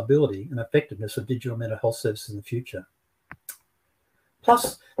availability and effectiveness of digital mental health services in the future.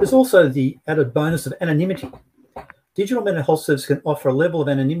 Plus, there's also the added bonus of anonymity. Digital mental health services can offer a level of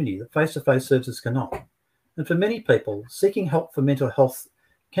anonymity that face-to-face services cannot. And for many people, seeking help for mental health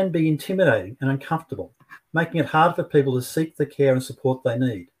can be intimidating and uncomfortable, making it hard for people to seek the care and support they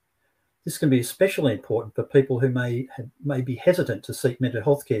need. This can be especially important for people who may be hesitant to seek mental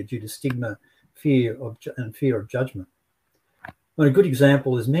health care due to stigma, fear of judgment. And a good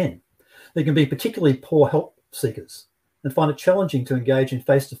example is men. They can be particularly poor help seekers and find it challenging to engage in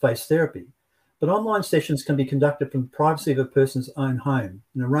face-to-face therapy. But online sessions can be conducted from the privacy of a person's own home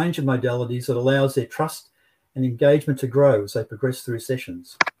in a range of modalities that allows their trust and engagement to grow as they progress through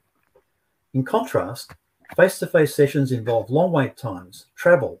sessions. In contrast, face-to-face sessions involve long wait times,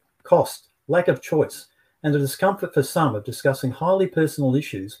 travel, cost, lack of choice, and the discomfort for some of discussing highly personal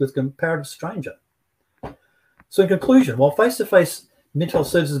issues with a comparative stranger. So in conclusion, while face-to-face mental health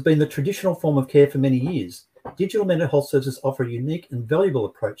services have been the traditional form of care for many years, digital mental health services offer a unique and valuable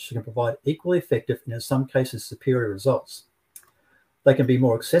approach that can provide equally effective and in some cases superior results. They can be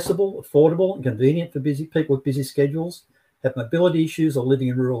more accessible, affordable, and convenient for busy people with busy schedules, have mobility issues, or living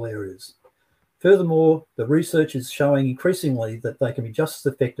in rural areas. Furthermore, the research is showing increasingly that they can be just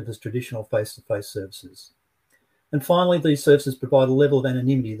as effective as traditional face-to-face services. And finally, these services provide a level of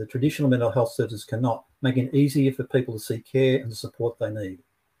anonymity that traditional mental health services cannot, making it easier for people to seek care and the support they need.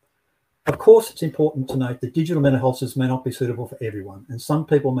 Of course, it's important to note that digital mental health services may not be suitable for everyone, and some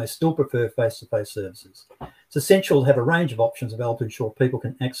people may still prefer face-to-face services. It's essential to have a range of options available to ensure people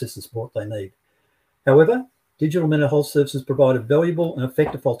can access the support they need. However, digital mental health services provide a valuable and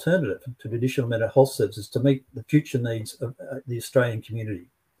effective alternative to traditional mental health services to meet the future needs of the Australian community.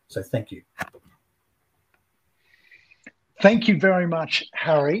 So thank you. Thank you very much,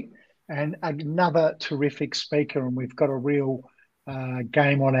 Harry, and another terrific speaker, and we've got a real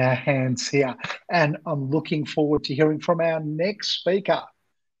game on our hands here. And I'm looking forward to hearing from our next speaker,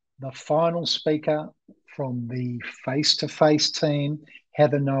 the final speaker from the face-to-face team.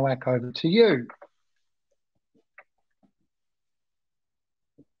 Heather Nowak, over to you.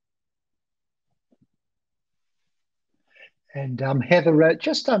 And Heather,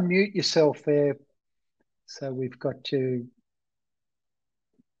 just unmute yourself there. So we've got you.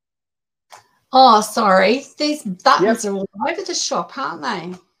 Oh, sorry. These buttons are all over the shop, aren't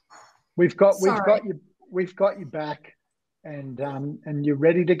they? We've got you back, and you're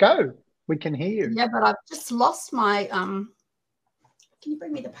ready to go. We can hear you. Yeah, but I've just lost my Can you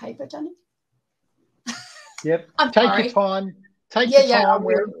bring me the paper, Johnny? Yep. I'm Take sorry. your time. Take your time.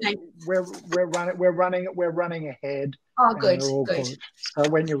 We're running ahead. Oh, good. So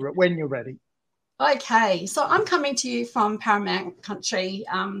when you're ready. Okay, so I'm coming to you from Paramount Country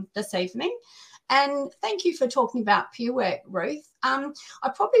this evening, and thank you for talking about peer work, Ruth. I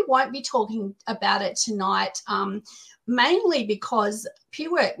probably won't be talking about it tonight, mainly because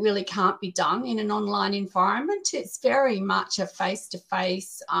peer work really can't be done in an online environment. It's very much a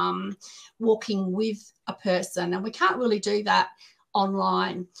face-to-face walking with a person, and we can't really do that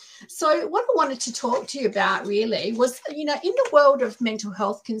online. So what I wanted to talk to you about really was, in the world of mental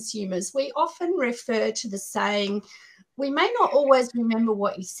health consumers, we often refer to the saying, we may not always remember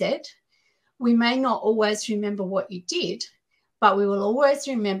what you said, we may not always remember what you did, but we will always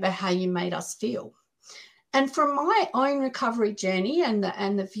remember how you made us feel. And from my own recovery journey and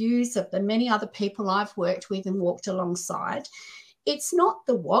the views of the many other people I've worked with and walked alongside, it's not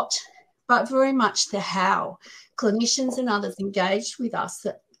the what, but very much the how clinicians and others engaged with us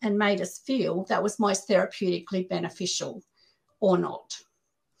and made us feel that was most therapeutically beneficial or not.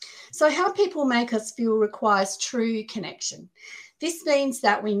 So how people make us feel requires true connection. This means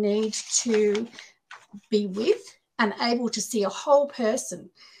that we need to be with and able to see a whole person.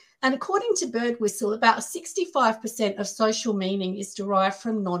 And according to Birdwhistle, about 65% of social meaning is derived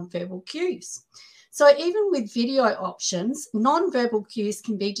from nonverbal cues. So even with video options, nonverbal cues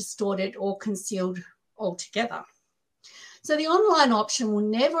can be distorted or concealed altogether. So the online option will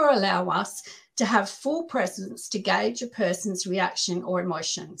never allow us to have full presence to gauge a person's reaction or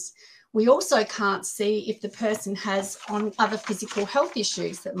emotions. We also can't see if the person has other physical health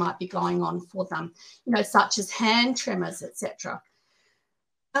issues that might be going on for them, such as hand tremors, etc.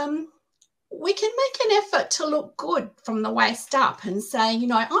 We can make an effort to look good from the waist up and say,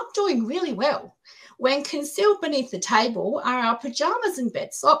 I'm doing really well, when concealed beneath the table are our pajamas and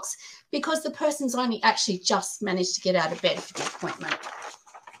bed socks because the person's only actually just managed to get out of bed for the appointment.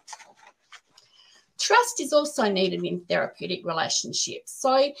 Trust is also needed in therapeutic relationships.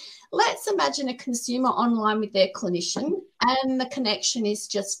 So let's imagine a consumer online with their clinician and the connection is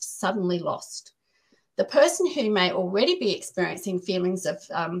just suddenly lost. The person who may already be experiencing feelings of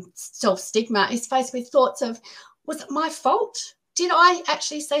self-stigma is faced with thoughts of, was it my fault? Did I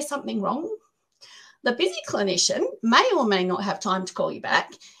actually say something wrong? The busy clinician may or may not have time to call you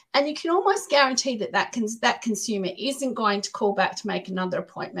back, and you can almost guarantee that that consumer isn't going to call back to make another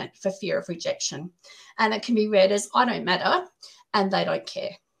appointment for fear of rejection. And it can be read as, I don't matter, and they don't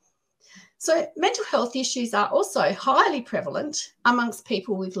care. So mental health issues are also highly prevalent amongst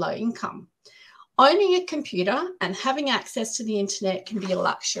people with low income. Owning a computer and having access to the internet can be a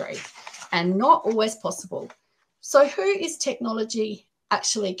luxury and not always possible. So who is technology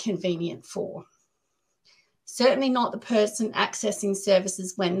actually convenient for? Certainly not the person accessing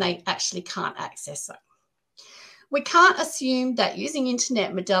services when they actually can't access it. We can't assume that using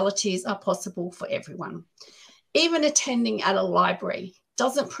internet modalities are possible for everyone. Even attending at a library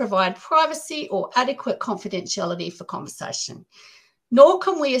doesn't provide privacy or adequate confidentiality for conversation. Nor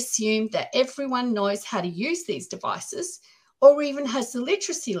can we assume that everyone knows how to use these devices or even has the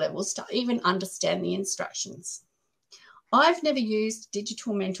literacy levels to even understand the instructions. I've never used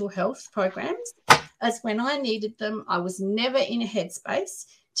digital mental health programs, as when I needed them, I was never in a headspace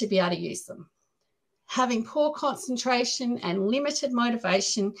to be able to use them. Having poor concentration and limited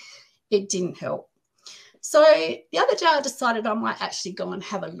motivation, it didn't help. So the other day I decided I might actually go and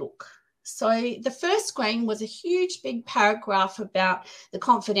have a look. So the first screen was a huge big paragraph about the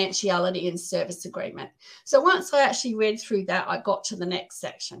confidentiality and service agreement. So once I actually read through that, I got to the next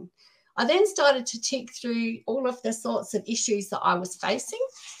section. I then started to tick through all of the sorts of issues that I was facing.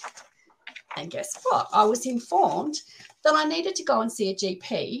 And guess what? I was informed that I needed to go and see a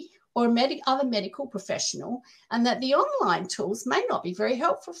GP or other medical professional, and that the online tools may not be very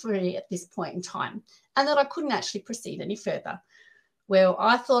helpful for me at this point in time, and that I couldn't actually proceed any further. Well,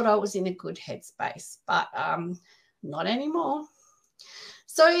 I thought I was in a good headspace, but not anymore.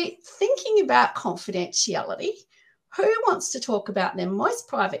 So thinking about confidentiality, who wants to talk about their most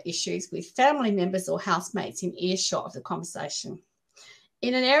private issues with family members or housemates in earshot of the conversation?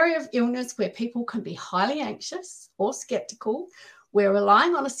 In an area of illness where people can be highly anxious or skeptical, we're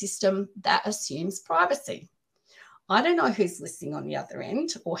relying on a system that assumes privacy. I don't know who's listening on the other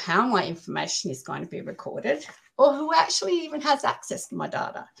end or how my information is going to be recorded or who actually even has access to my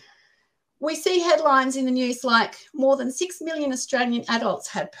data. We see headlines in the news like more than 6 million Australian adults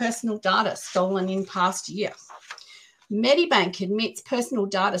had personal data stolen in past year. Medibank admits personal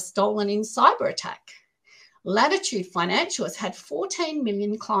data stolen in cyber attack. Latitude Financial has had 14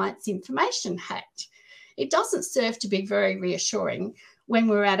 million clients' information hacked. It doesn't serve to be very reassuring when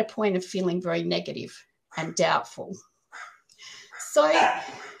we're at a point of feeling very negative and doubtful. So,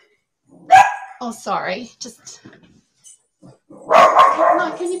 oh, sorry, just,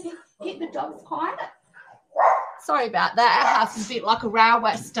 no, can you get the dogs quiet? Sorry about that, our house is a bit like a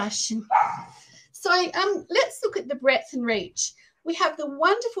railway station. So let's look at the breadth and reach. We have the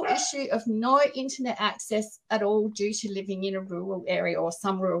wonderful issue of no internet access at all due to living in a rural area or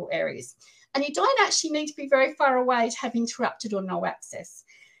some rural areas. And you don't actually need to be very far away to have interrupted or no access.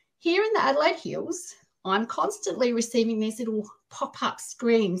 Here in the Adelaide Hills, I'm constantly receiving these little pop-up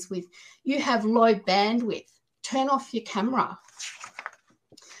screens with, you have low bandwidth, turn off your camera.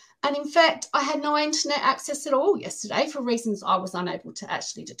 And in fact, I had no internet access at all yesterday for reasons I was unable to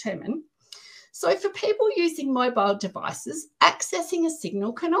actually determine. So for people using mobile devices, accessing a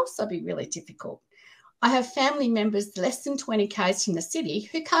signal can also be really difficult. I have family members less than 20 k's from the city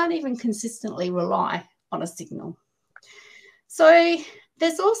who can't even consistently rely on a signal. So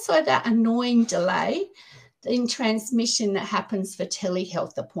there's also that annoying delay in transmission that happens for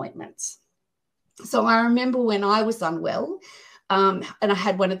telehealth appointments. So I remember when I was unwell and I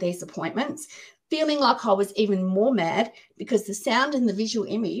had one of these appointments, feeling like I was even more mad because the sound and the visual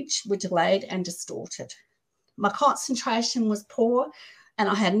image were delayed and distorted. My concentration was poor and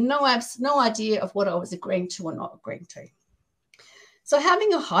I had no idea of what I was agreeing to or not agreeing to. So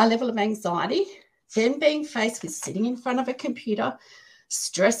having a high level of anxiety, then being faced with sitting in front of a computer,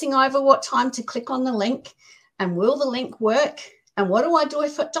 stressing over what time to click on the link and will the link work and what do I do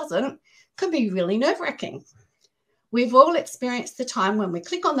if it doesn't, can be really nerve-wracking. We've all experienced the time when we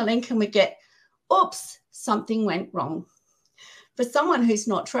click on the link and we get, oops, something went wrong. For someone who's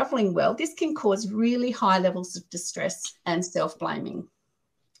not traveling well, this can cause really high levels of distress and self-blaming.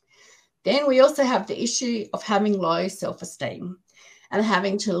 Then we also have the issue of having low self-esteem and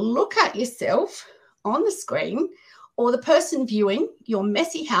having to look at yourself on the screen or the person viewing your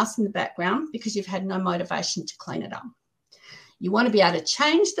messy house in the background because you've had no motivation to clean it up. You want to be able to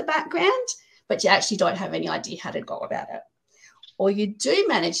change the background, but you actually don't have any idea how to go about it. Or you do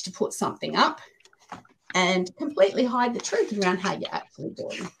manage to put something up and completely hide the truth around how you're actually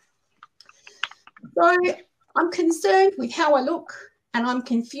doing. So I'm concerned with how I look and I'm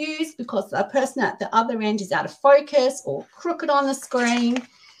confused because the person at the other end is out of focus or crooked on the screen.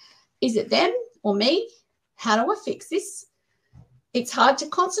 Is it them or me? How do I fix this? It's hard to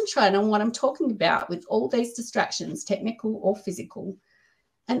concentrate on what I'm talking about with all these distractions, technical or physical.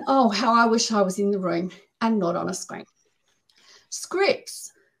 And oh, how I wish I was in the room and not on a screen.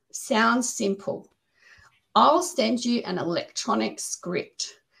 Scripts. Sounds simple. I'll send you an electronic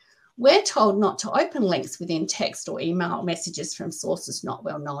script. We're told not to open links within text or email messages from sources not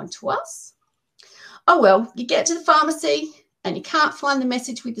well known to us. Oh, well, you get to the pharmacy and you can't find the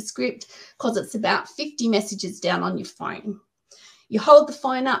message with the script because it's about 50 messages down on your phone. You hold the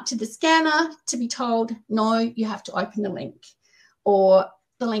phone up to the scanner to be told, no, you have to open the link, or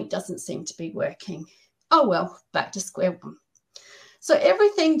the link doesn't seem to be working. Oh, well, back to square one. So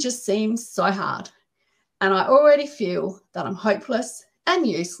everything just seems so hard. And I already feel that I'm hopeless and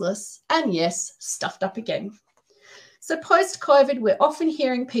useless and, yes, stuffed up again. So post-COVID, we're often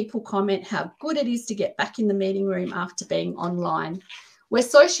hearing people comment how good it is to get back in the meeting room after being online. We're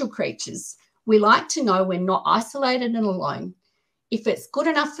social creatures. We like to know we're not isolated and alone. If it's good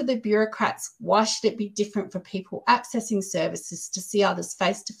enough for the bureaucrats, why should it be different for people accessing services to see others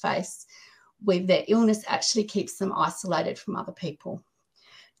face-to-face where their illness actually keeps them isolated from other people?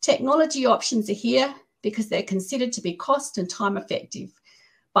 Technology options are here because they're considered to be cost and time effective,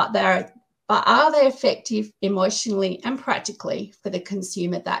 but are they effective emotionally and practically for the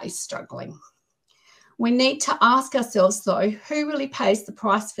consumer that is struggling? We need to ask ourselves, though, who really pays the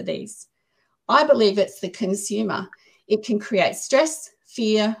price for these? I believe it's the consumer. It can create stress,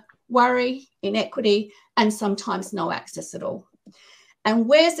 fear, worry, inequity, and sometimes no access at all. And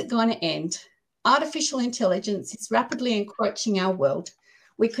where's it going to end? Artificial intelligence is rapidly encroaching our world.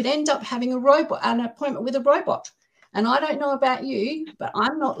 We could end up having an appointment with a robot. And I don't know about you, but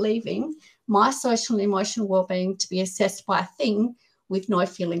I'm not leaving my social and emotional well-being to be assessed by a thing with no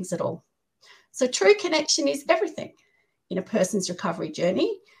feelings at all. So true connection is everything in a person's recovery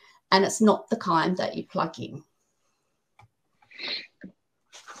journey, and it's not the kind that you plug in.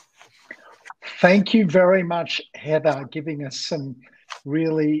 Thank you very much, Heather, giving us some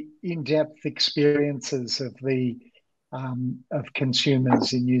really in-depth experiences of of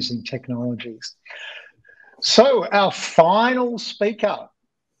consumers in using technologies. So our final speaker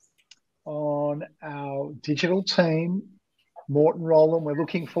on our digital team, Morten Roland, we're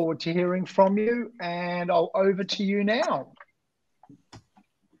looking forward to hearing from you, and I'll over to you now.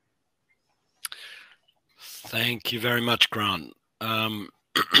 Thank you very much, Grant.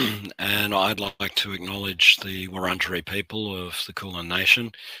 And I'd like to acknowledge the Wurundjeri people of the Kulin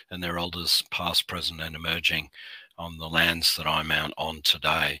Nation and their elders past, present and emerging on the lands that I'm out on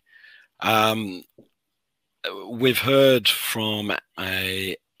today. We've heard from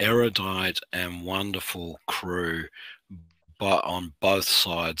a erudite and wonderful crew but on both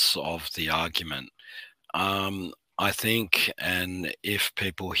sides of the argument. I think, and if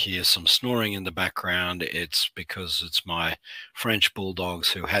people hear some snoring in the background, it's because it's my French bulldogs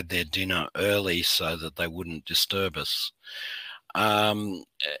who had their dinner early so that they wouldn't disturb us.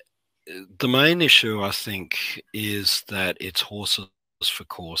 The main issue, I think, is that it's horses for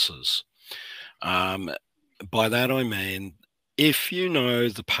courses. By that I mean, if you know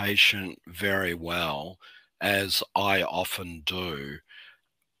the patient very well, as I often do,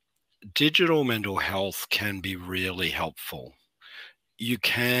 digital mental health can be really helpful. You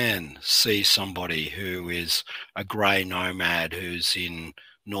can see somebody who is a grey nomad who's in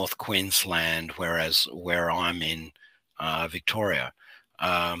North Queensland, whereas where I'm in Victoria.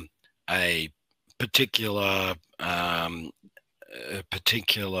 A particular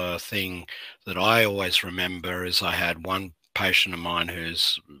thing that I always remember is I had one patient of mine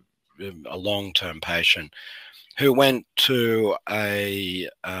who's a long-term patient who went to a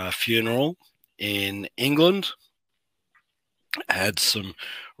funeral in England, had some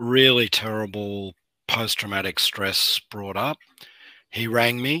really terrible post-traumatic stress brought up. He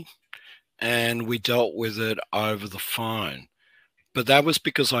rang me and we dealt with it over the phone. But that was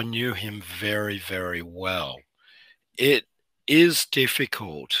because I knew him very, very well. It is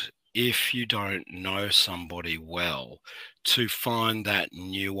difficult if you don't know somebody well to find that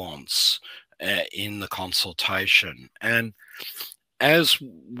nuance in the consultation. And as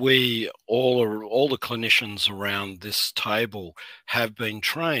we all the clinicians around this table have been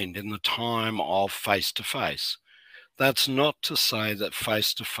trained in the time of face-to-face, that's not to say that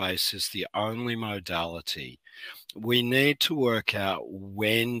face-to-face is the only modality. We need to work out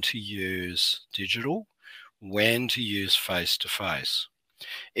when to use digital, when to use face-to-face.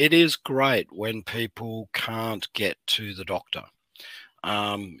 It is great when people can't get to the doctor.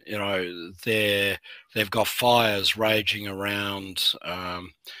 You know, they've got fires raging around. I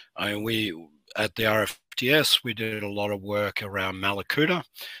mean, we at the RFDS, we did a lot of work around Mallacoota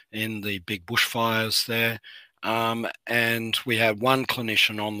in the big bushfires there. And we had one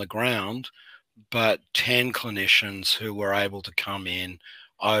clinician on the ground, but 10 clinicians who were able to come in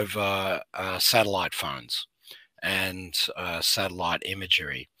over satellite phones. and satellite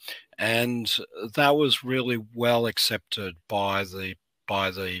imagery. And that was really well accepted by the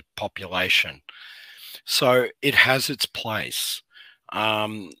population. So it has its place.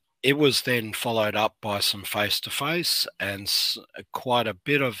 It was then followed up by some face-to-face, and quite a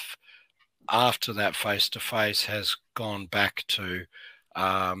bit of after that face-to-face has gone back to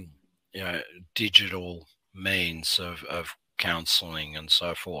digital means of counselling and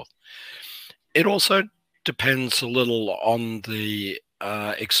so forth. It also depends a little on the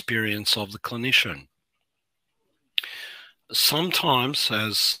experience of the clinician. Sometimes,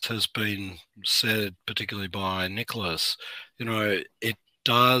 as has been said, particularly by Nicholas, it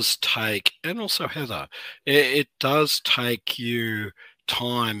does take, and also Heather, it does take you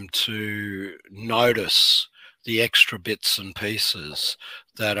time to notice the extra bits and pieces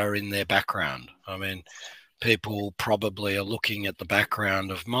that are in their background. I mean, people probably are looking at the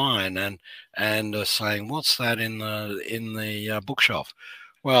background of mine and are saying, "What's that in the bookshelf?"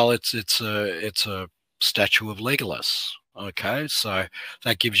 Well, it's a statue of Legolas. Okay, so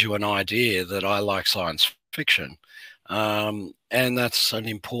that gives you an idea that I like science fiction, and that's an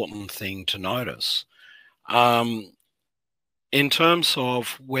important thing to notice. In terms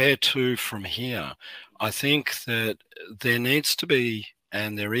of where to from here, I think that there needs to be,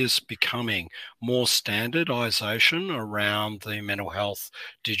 and there is becoming, more standardization around the mental health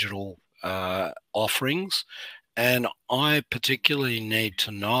digital offerings. And I particularly need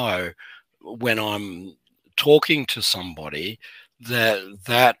to know, when I'm talking to somebody,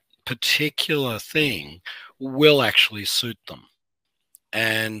 that particular thing will actually suit them,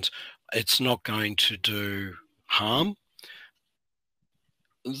 and it's not going to do harm.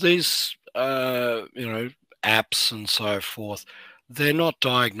 These apps and so forth, they're not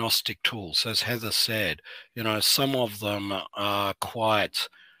diagnostic tools. As Heather said, some of them are quite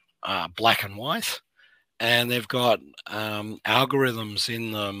black and white, and they've got algorithms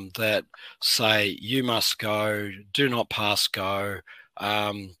in them that say you must go, do not pass go,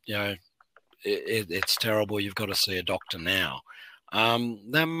 it's terrible, you've got to see a doctor now.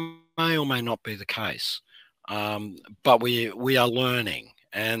 That may or may not be the case, but we are learning,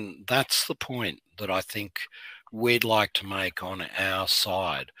 and that's the point that I think we'd like to make on our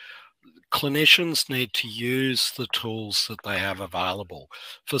side. Clinicians need to use the tools that they have available.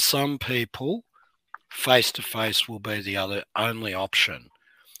 For some people, face-to-face will be the only option.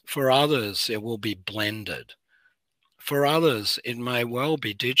 For others, it will be blended. For others, it may well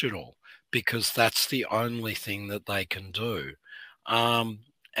be digital, because that's the only thing that they can do.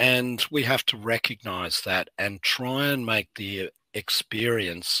 And we have to recognize that and try and make the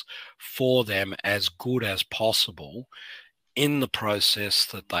experience for them as good as possible in the process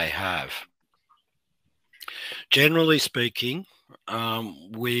that they have. Generally speaking,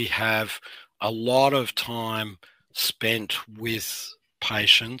 we have a lot of time spent with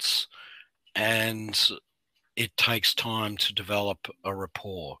patients, and it takes time to develop a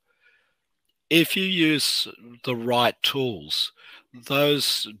rapport. If you use the right tools,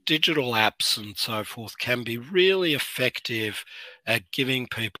 those digital apps and so forth can be really effective at giving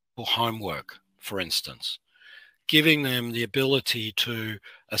people homework, for instance, giving them the ability to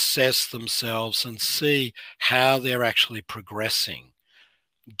assess themselves and see how they're actually progressing.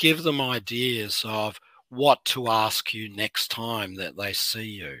 Give them ideas of what to ask you next time that they see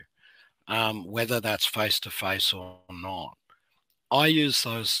you, whether that's face-to-face or not. I use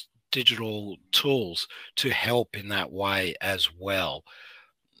those digital tools to help in that way as well.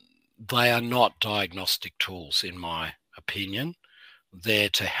 They are not diagnostic tools, in my opinion. They're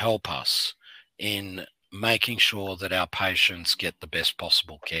to help us in making sure that our patients get the best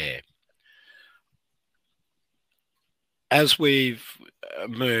possible care. As we've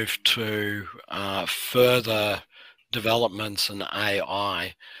moved to further developments in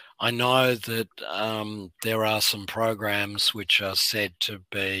AI, I know that there are some programs which are said to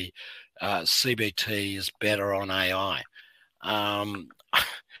be CBT is better on AI.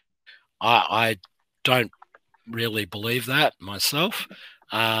 I don't really believe that myself,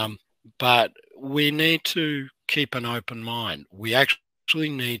 but we need to keep an open mind. We actually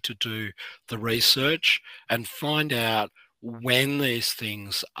need to do the research and find out when these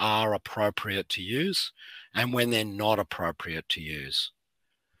things are appropriate to use and when they're not appropriate to use.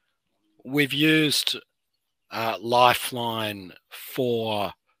 We've used Lifeline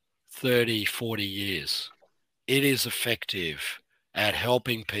for 30, 40 years. It is effective at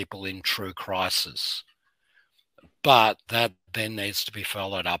helping people in true crisis, but that then needs to be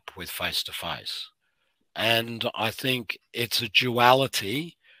followed up with face-to-face. And I think it's a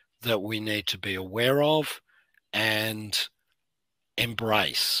duality that we need to be aware of and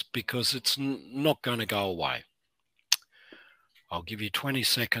embrace, because it's not going to go away. I'll give you 20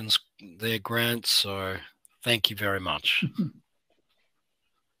 seconds there, Grant. So thank you very much.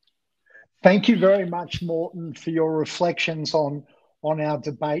 Thank you very much, Morton, for your reflections on our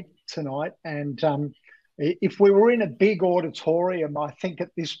debate tonight. And if we were in a big auditorium, I think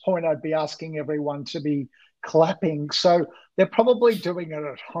at this point I'd be asking everyone to be clapping. So they're probably doing it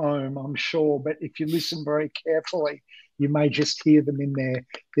at home, I'm sure. But if you listen very carefully, you may just hear them in their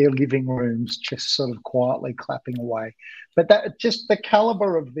living rooms, just sort of quietly clapping away. But that just the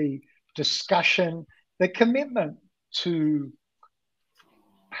caliber of the discussion, the commitment to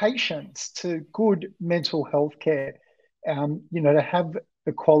patients, to good mental health care, to have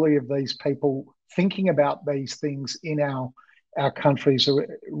the quality of these people thinking about these things in our countries are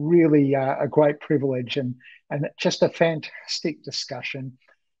really a great privilege and just a fantastic discussion.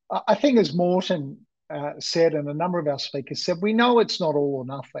 I think, as Morton said, and a number of our speakers said, we know it's not all or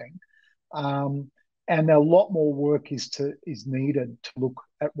nothing, and a lot more work is needed to look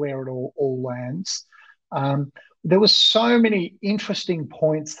at where it all lands. There were so many interesting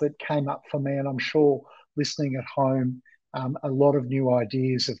points that came up for me, and I'm sure listening at home, a lot of new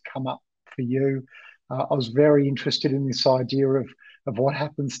ideas have come up for you. I was very interested in this idea of what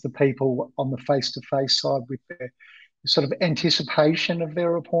happens to people on the face-to-face side with their sort of anticipation of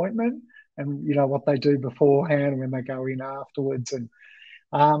their appointment, and what they do beforehand when they go in afterwards, and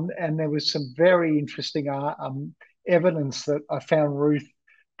there was some very interesting evidence that I found Ruth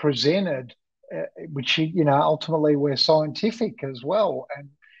presented, which ultimately we're scientific as well, and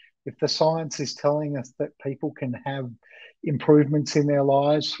if the science is telling us that people can have improvements in their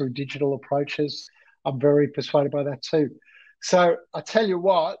lives through digital approaches, I'm very persuaded by that too. So I tell you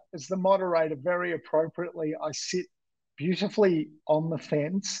what, as the moderator, very appropriately, I sit beautifully on the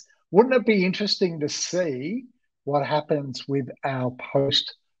fence. Wouldn't it be interesting to see what happens with our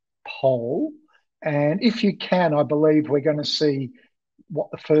post poll? And if you can, I believe we're going to see what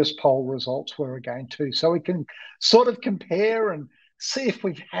the first poll results were again too. So we can sort of compare and see if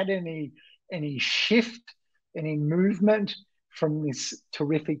we've had any shift, any movement from this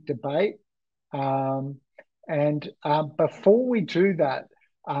terrific debate. Before we do that,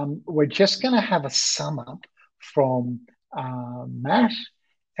 we're just going to have a sum up from Matt,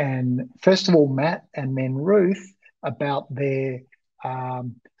 and first of all Matt and then Ruth, about their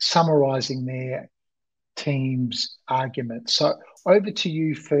summarising their team's argument. So over to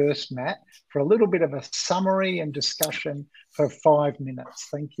you first, Matt, for a little bit of a summary and discussion for 5 minutes.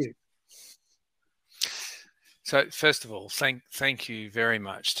 Thank you. So first of all, thank you very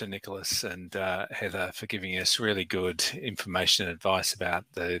much to Nicholas and Heather for giving us really good information and advice about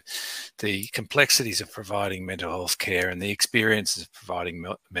the complexities of providing mental health care and the experiences of providing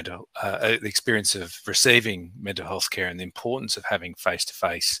the experience of receiving mental health care and the importance of having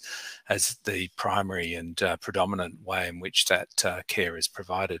face-to-face as the primary and predominant way in which that care is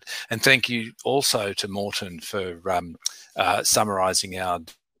provided. And thank you also to Morton for summarising our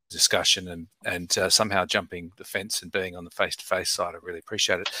discussion and somehow jumping the fence and being on the face-to-face side. I really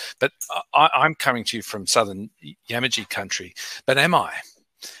appreciate it. But I'm coming to you from southern Yamatji country, but am I?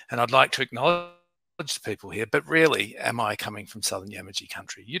 And I'd like to acknowledge the people here, but really, am I coming from southern Yamatji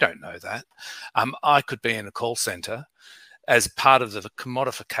country? You don't know that. I could be in a call centre as part of the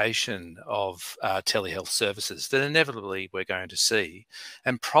commodification of telehealth services that inevitably we're going to see,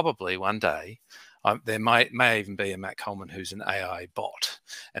 and probably one day there may even be a Matt Coleman who's an AI bot,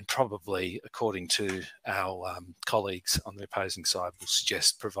 and probably, according to our colleagues on the opposing side, will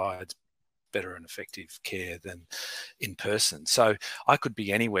suggest provides better and effective care than in person. So I could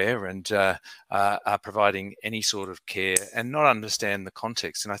be anywhere and providing any sort of care and not understand the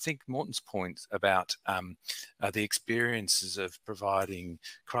context. And I think Morton's point about the experiences of providing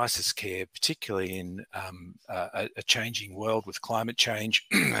crisis care, particularly in a changing world with climate change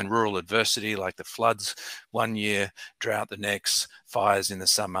and rural adversity like the floods one year, drought the next, fires in the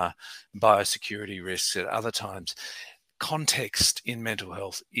summer, biosecurity risks at other times. Context in mental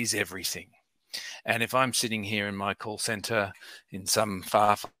health is everything. And if I'm sitting here in my call centre in some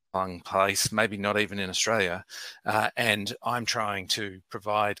far-flung place, maybe not even in Australia, and I'm trying to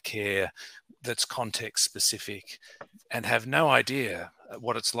provide care that's context-specific and have no idea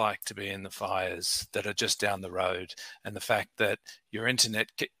what it's like to be in the fires that are just down the road, and the fact that your internet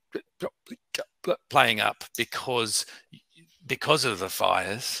playing up because of the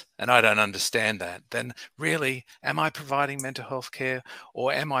fires, and I don't understand that, then really, am I providing mental health care,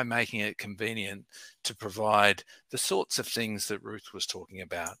 or am I making it convenient to provide the sorts of things that Ruth was talking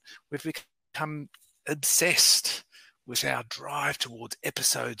about? We've become obsessed with our drive towards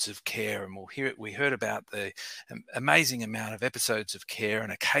episodes of care, and we heard about the amazing amount of episodes of care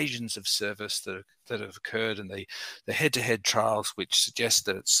and occasions of service that have occurred, and the head-to-head trials which suggest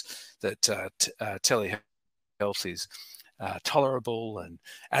that telehealth is tolerable and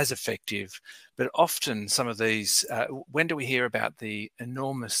as effective. But often some of these, when do we hear about the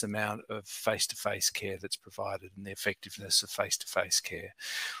enormous amount of face-to-face care that's provided and the effectiveness of face-to-face care?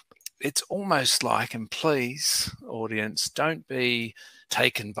 It's almost like, and please, audience, don't be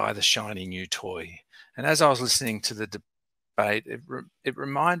taken by the shiny new toy. And as I was listening to the debate, it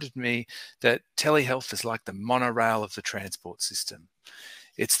reminded me that telehealth is like the monorail of the transport system.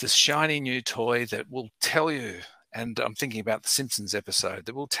 It's the shiny new toy that will tell you, and I'm thinking about the Simpsons episode,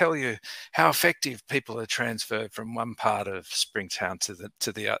 that will tell you how effective people are transferred from one part of Springtown to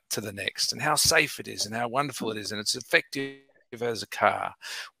the next, and how safe it is, and how wonderful it is, and it's effective as a car.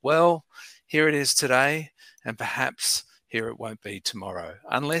 Well, here it is today, and perhaps here it won't be tomorrow,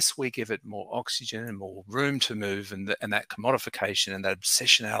 unless we give it more oxygen and more room to move, and that commodification and that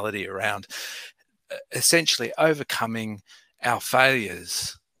obsessionality around essentially overcoming our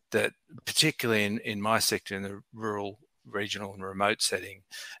failures, that particularly in my sector, in the rural, regional and remote setting,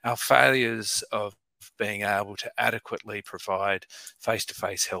 our failures of being able to adequately provide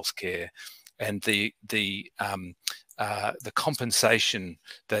face-to-face healthcare, and the compensation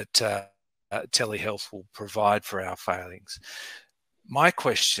that telehealth will provide for our failings. My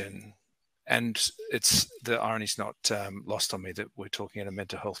question, and it's the irony's not lost on me that we're talking at a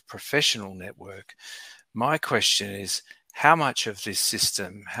mental health professional network. My question is, how much of this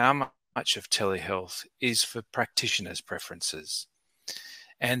system, how much of telehealth is for practitioners' preferences?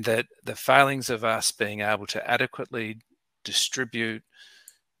 And that the failings of us being able to adequately distribute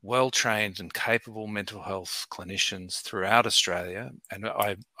well-trained and capable mental health clinicians throughout Australia, and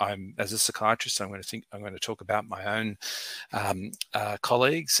I'm as a psychiatrist, I'm going to talk about my own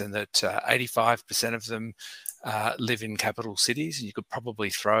colleagues, and that 85% of them live in capital cities, and you could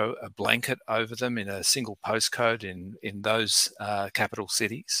probably throw a blanket over them in a single postcode in those capital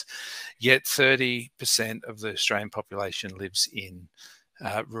cities. Yet 30% of the Australian population lives in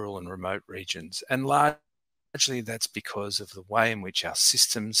rural and remote regions, and largely that's because of the way in which our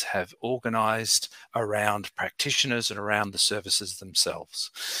systems have organised around practitioners and around the services themselves.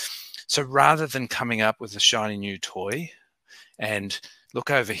 So rather than coming up with a shiny new toy and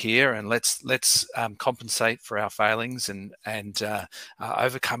look over here and let's compensate for our failings and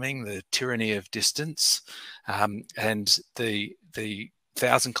overcoming the tyranny of distance, and the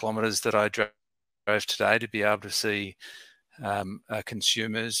 1,000 kilometres that I drove today to be able to see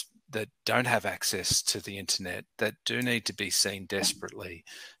consumers that don't have access to the internet, that do need to be seen desperately,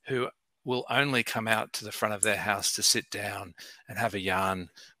 who will only come out to the front of their house to sit down and have a yarn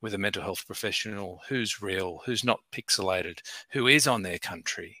with a mental health professional who's real, who's not pixelated, who is on their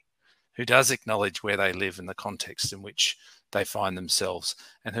country, who does acknowledge where they live and the context in which they find themselves,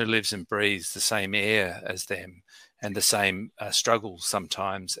 and who lives and breathes the same air as them and the same struggles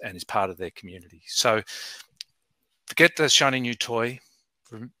sometimes, and is part of their community. So forget the shiny new toy.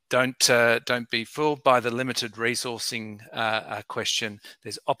 Don't be fooled by the limited resourcing question.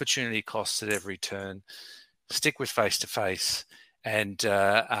 There's opportunity costs at every turn. Stick with face-to-face, and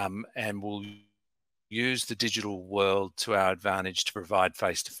we'll use the digital world to our advantage to provide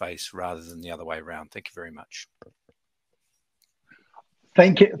face-to-face rather than the other way around. Thank you very much.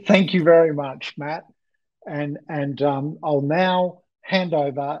 Thank you very much, Matt. And I'll now hand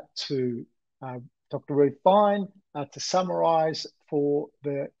over to Dr. Ruth Fine to summarise for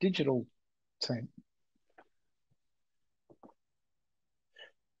the digital team.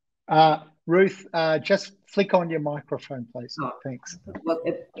 Ruth, just flick on your microphone, please. Oh, thanks. Well,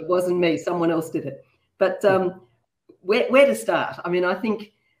 it wasn't me. Someone else did it. But where to start? I mean, I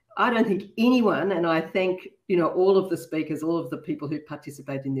don't think anyone, and I thank all of the speakers, all of the people who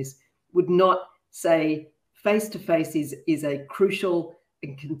participate in this, would not say face-to-face is a crucial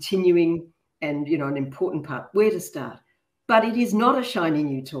and continuing and an important part. Where to start? But it is not a shiny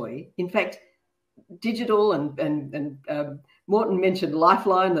new toy. In fact, digital and Morton mentioned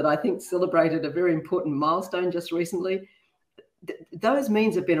Lifeline, that I think celebrated a very important milestone just recently. Those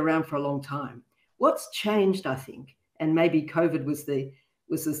means have been around for a long time. What's changed, I think, and maybe COVID was the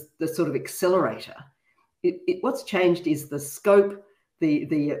sort of accelerator. What's changed is the scope,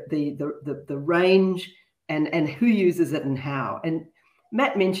 the range, and who uses it and how. And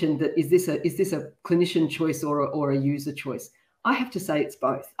Matt mentioned that is this a clinician choice or a user choice? I have to say it's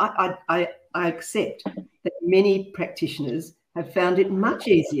both. I accept that many practitioners have found it much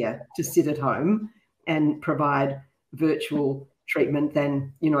easier to sit at home and provide virtual treatment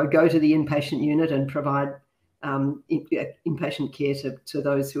than go to the inpatient unit and provide inpatient care to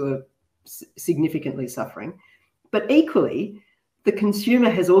those who are significantly suffering. But equally, the consumer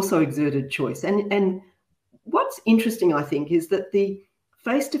has also exerted choice. And what's interesting, I think, is that the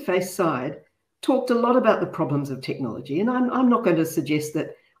face-to-face side talked a lot about the problems of technology. And I'm not going to suggest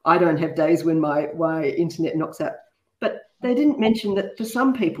that I don't have days when my internet knocks out. But they didn't mention that for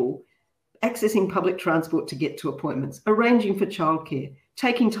some people, accessing public transport to get to appointments, arranging for childcare,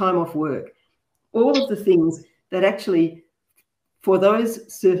 taking time off work, all of the things that actually, for those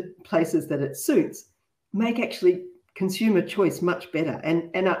places that it suits, make actually consumer choice much better.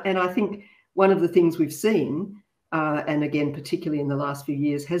 And I think one of the things we've seen, and again, particularly in the last few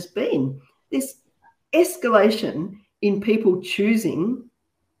years, has been this escalation in people choosing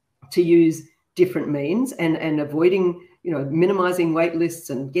to use different means and avoiding, minimizing wait lists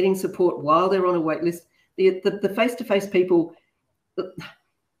and getting support while they're on a wait list. The face-to-face people,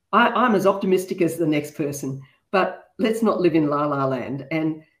 I'm as optimistic as the next person, but let's not live in la-la land.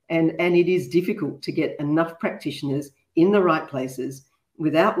 And it is difficult to get enough practitioners in the right places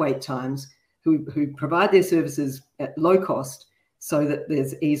without wait times who provide their services at low cost so that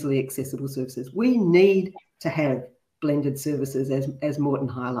there's easily accessible services. We need to have blended services, as Morten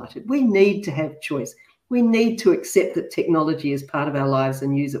highlighted. We need to have choice. We need to accept that technology is part of our lives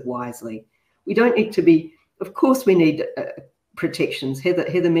and use it wisely. We don't need to be, of course we need protections.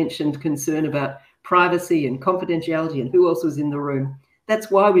 Heather mentioned concern about privacy and confidentiality and who else was in the room.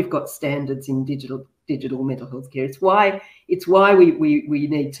 That's why we've got standards in digital mental health care. It's why we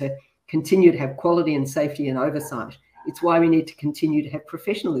need to continue to have quality and safety and oversight. It's why we need to continue to have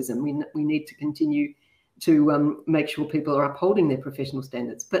professionalism. We need to continue to make sure people are upholding their professional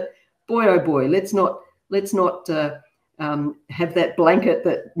standards. But boy, oh boy, let's not have that blanket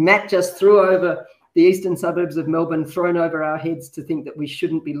that Matt just threw over the eastern suburbs of Melbourne, thrown over our heads to think that we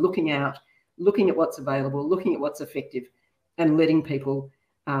shouldn't be looking at what's available, looking at what's effective, and letting people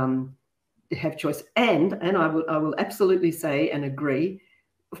have choice. And I will absolutely say and agree,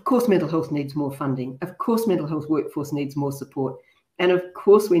 of course mental health needs more funding. Of course mental health workforce needs more support. And of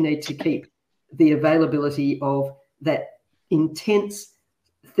course we need to keep the availability of that intense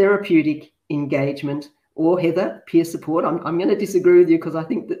therapeutic engagement, or Heather, peer support. I'm going to disagree with you because I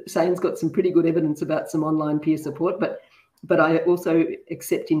think that Shane's got some pretty good evidence about some online peer support, but I also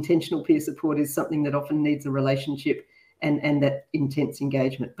accept intentional peer support is something that often needs a relationship and that intense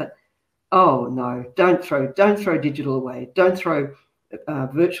engagement. But oh no, don't throw digital away. Don't throw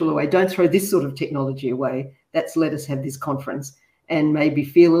virtual away. Don't throw this sort of technology away. That's let us have this conference and maybe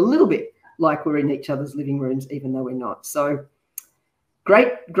feel a little bit like we're in each other's living rooms, even though we're not. So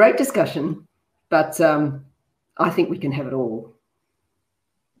great discussion, but I think we can have it all.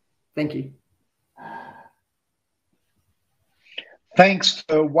 Thank you. Thanks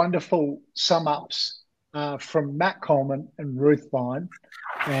for wonderful sum ups from Matt Coleman and Ruth Vine.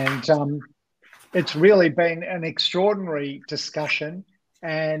 And it's really been an extraordinary discussion.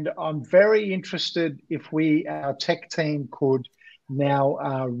 And I'm very interested if our tech team could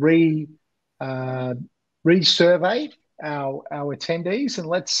now re-survey our attendees, and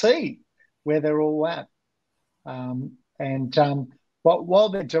let's see where they're all at. But while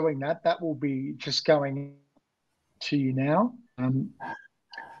they're doing that, that will be just going to you now.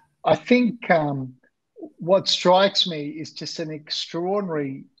 I think what strikes me is just an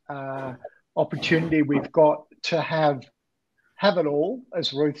extraordinary opportunity we've got to have it all,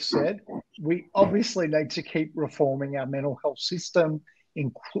 as Ruth said. We obviously need to keep reforming our mental health system,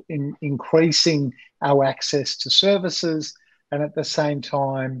 increasing our access to services, and at the same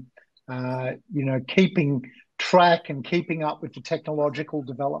time, keeping track and keeping up with the technological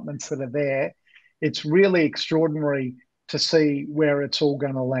developments that are there. It's really extraordinary to see where it's all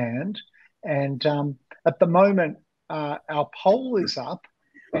going to land. And at the moment, our poll is up,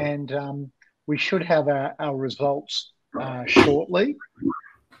 and we should have our results shortly.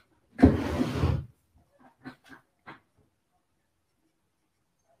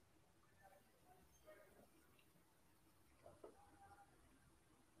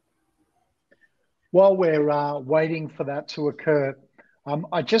 While we're waiting for that to occur,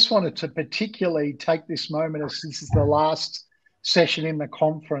 I just wanted to particularly take this moment, as this is the last session in the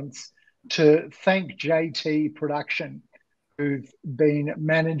conference, to thank JT Production, who've been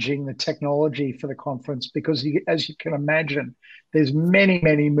managing the technology for the conference, because as you can imagine, there's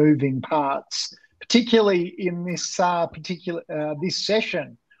many moving parts, particularly in this this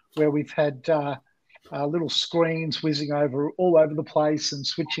session, where we've had little screens whizzing all over the place and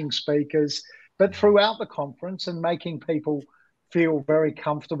switching speakers, but throughout the conference, and making people feel very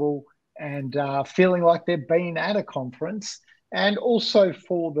comfortable and feeling like they've been at a conference, and also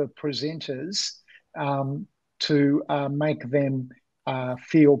for the presenters to make them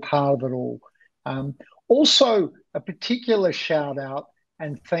feel part of it all. Also, a particular shout out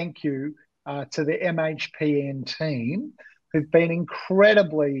and thank you to the MHPN team, who've been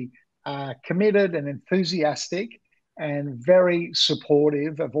incredibly committed and enthusiastic and very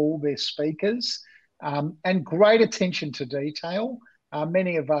supportive of all their speakers, and great attention to detail.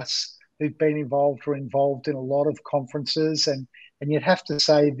 Many of us who've been involved are involved in a lot of conferences, and you'd have to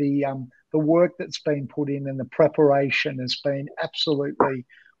say the work that's been put in and the preparation has been absolutely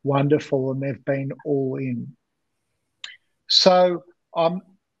wonderful, and they've been all in. So I'm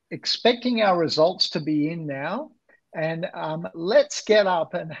expecting our results to be in now, and let's get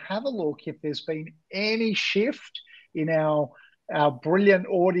up and have a look if there's been any shift in our brilliant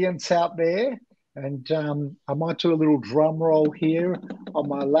audience out there. And I might do a little drum roll here on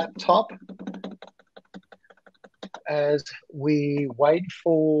my laptop as we wait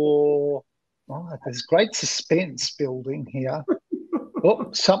for, oh, there's great suspense building here.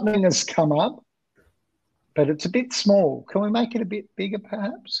 Oh, something has come up, but it's a bit small. Can we make it a bit bigger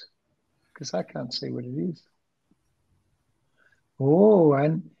perhaps? Because I can't see what it is. Oh,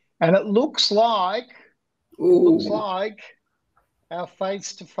 and it looks like, our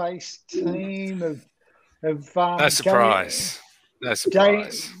face-to-face team of no surprise. No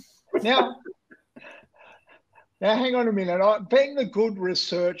surprise. Now, hang on a minute. Being the good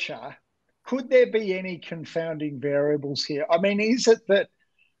researcher, could there be any confounding variables here? I mean, is it that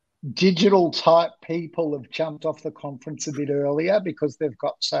digital type people have jumped off the conference a bit earlier because they've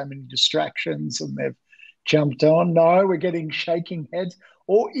got so many distractions and they've jumped on? No, we're getting shaking heads.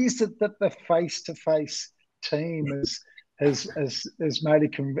 Or is it that the face-to-face team has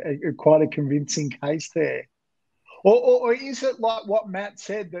made quite a convincing case there? Or is it like what Matt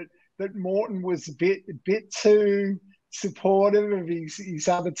said, that Morton was a bit too supportive of his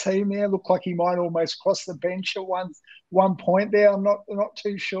other team there? Looked like he might almost cross the bench at one point there. I'm not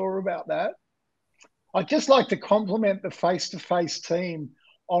too sure about that. I'd just like to compliment the face-to-face team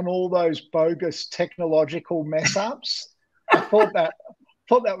on all those bogus technological mess ups. I thought that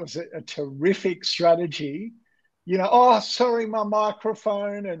was a terrific strategy. You know, oh, sorry, my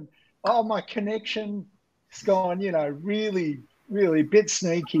microphone, and oh, my connection has gone, you know, really, really a bit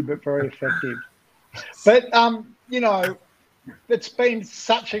sneaky, but very effective. But, you know, it's been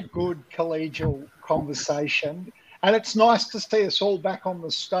such a good collegial conversation, and it's nice to see us all back on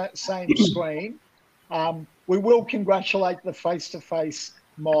the same screen. We will congratulate the face-to-face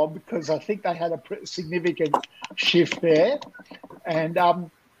mob, because I think they had a significant shift there. And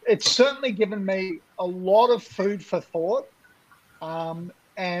it's certainly given me a lot of food for thought.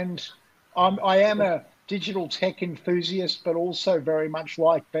 And I am a digital tech enthusiast, but also very much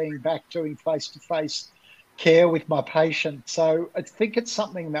like being back doing face-to-face care with my patients. So I think it's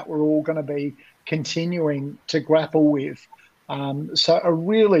something that we're all going to be continuing to grapple with. So a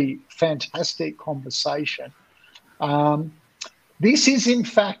really fantastic conversation. This is, in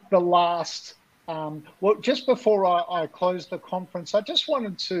fact, the last, well, just before I close the conference, I just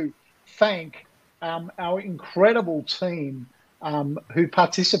wanted to thank our incredible team who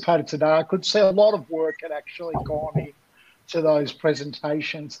participated today. I could see a lot of work had actually gone into those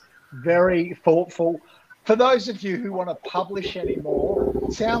presentations. Very thoughtful. For those of you who want to publish anymore,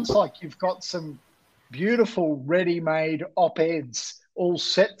 it sounds like you've got some beautiful ready-made op-eds all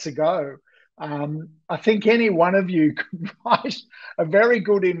set to go. I think any one of you could write a very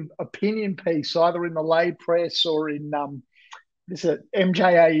good opinion piece, either in the lay press or in this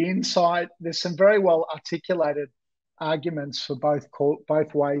MJA Insight. There's some very well articulated arguments for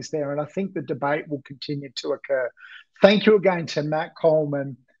both ways there, and I think the debate will continue to occur. Thank you again to Matt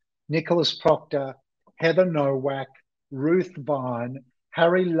Coleman, Nicholas Proctor, Heather Nowak, Ruth Vine,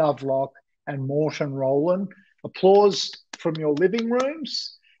 Harry Lovelock, and Morton Rowland. Applause from your living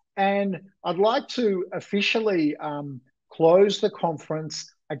rooms. And I'd like to officially close the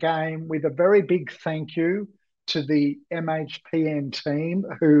conference again with a very big thank you to the MHPN team,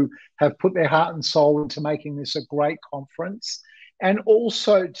 who have put their heart and soul into making this a great conference, and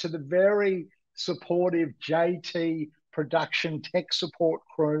also to the very supportive JT production tech support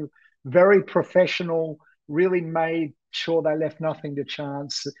crew, very professional, really made sure they left nothing to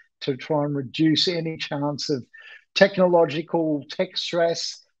chance to try and reduce any chance of technological tech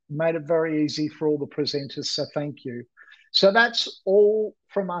stress. Made it very easy for all the presenters, so thank you. So that's all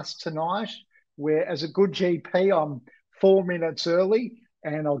from us tonight. Where, as a good GP, I'm 4 minutes early,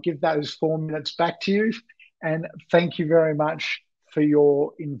 and I'll give those 4 minutes back to you. And thank you very much for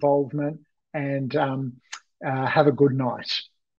your involvement, and have a good night.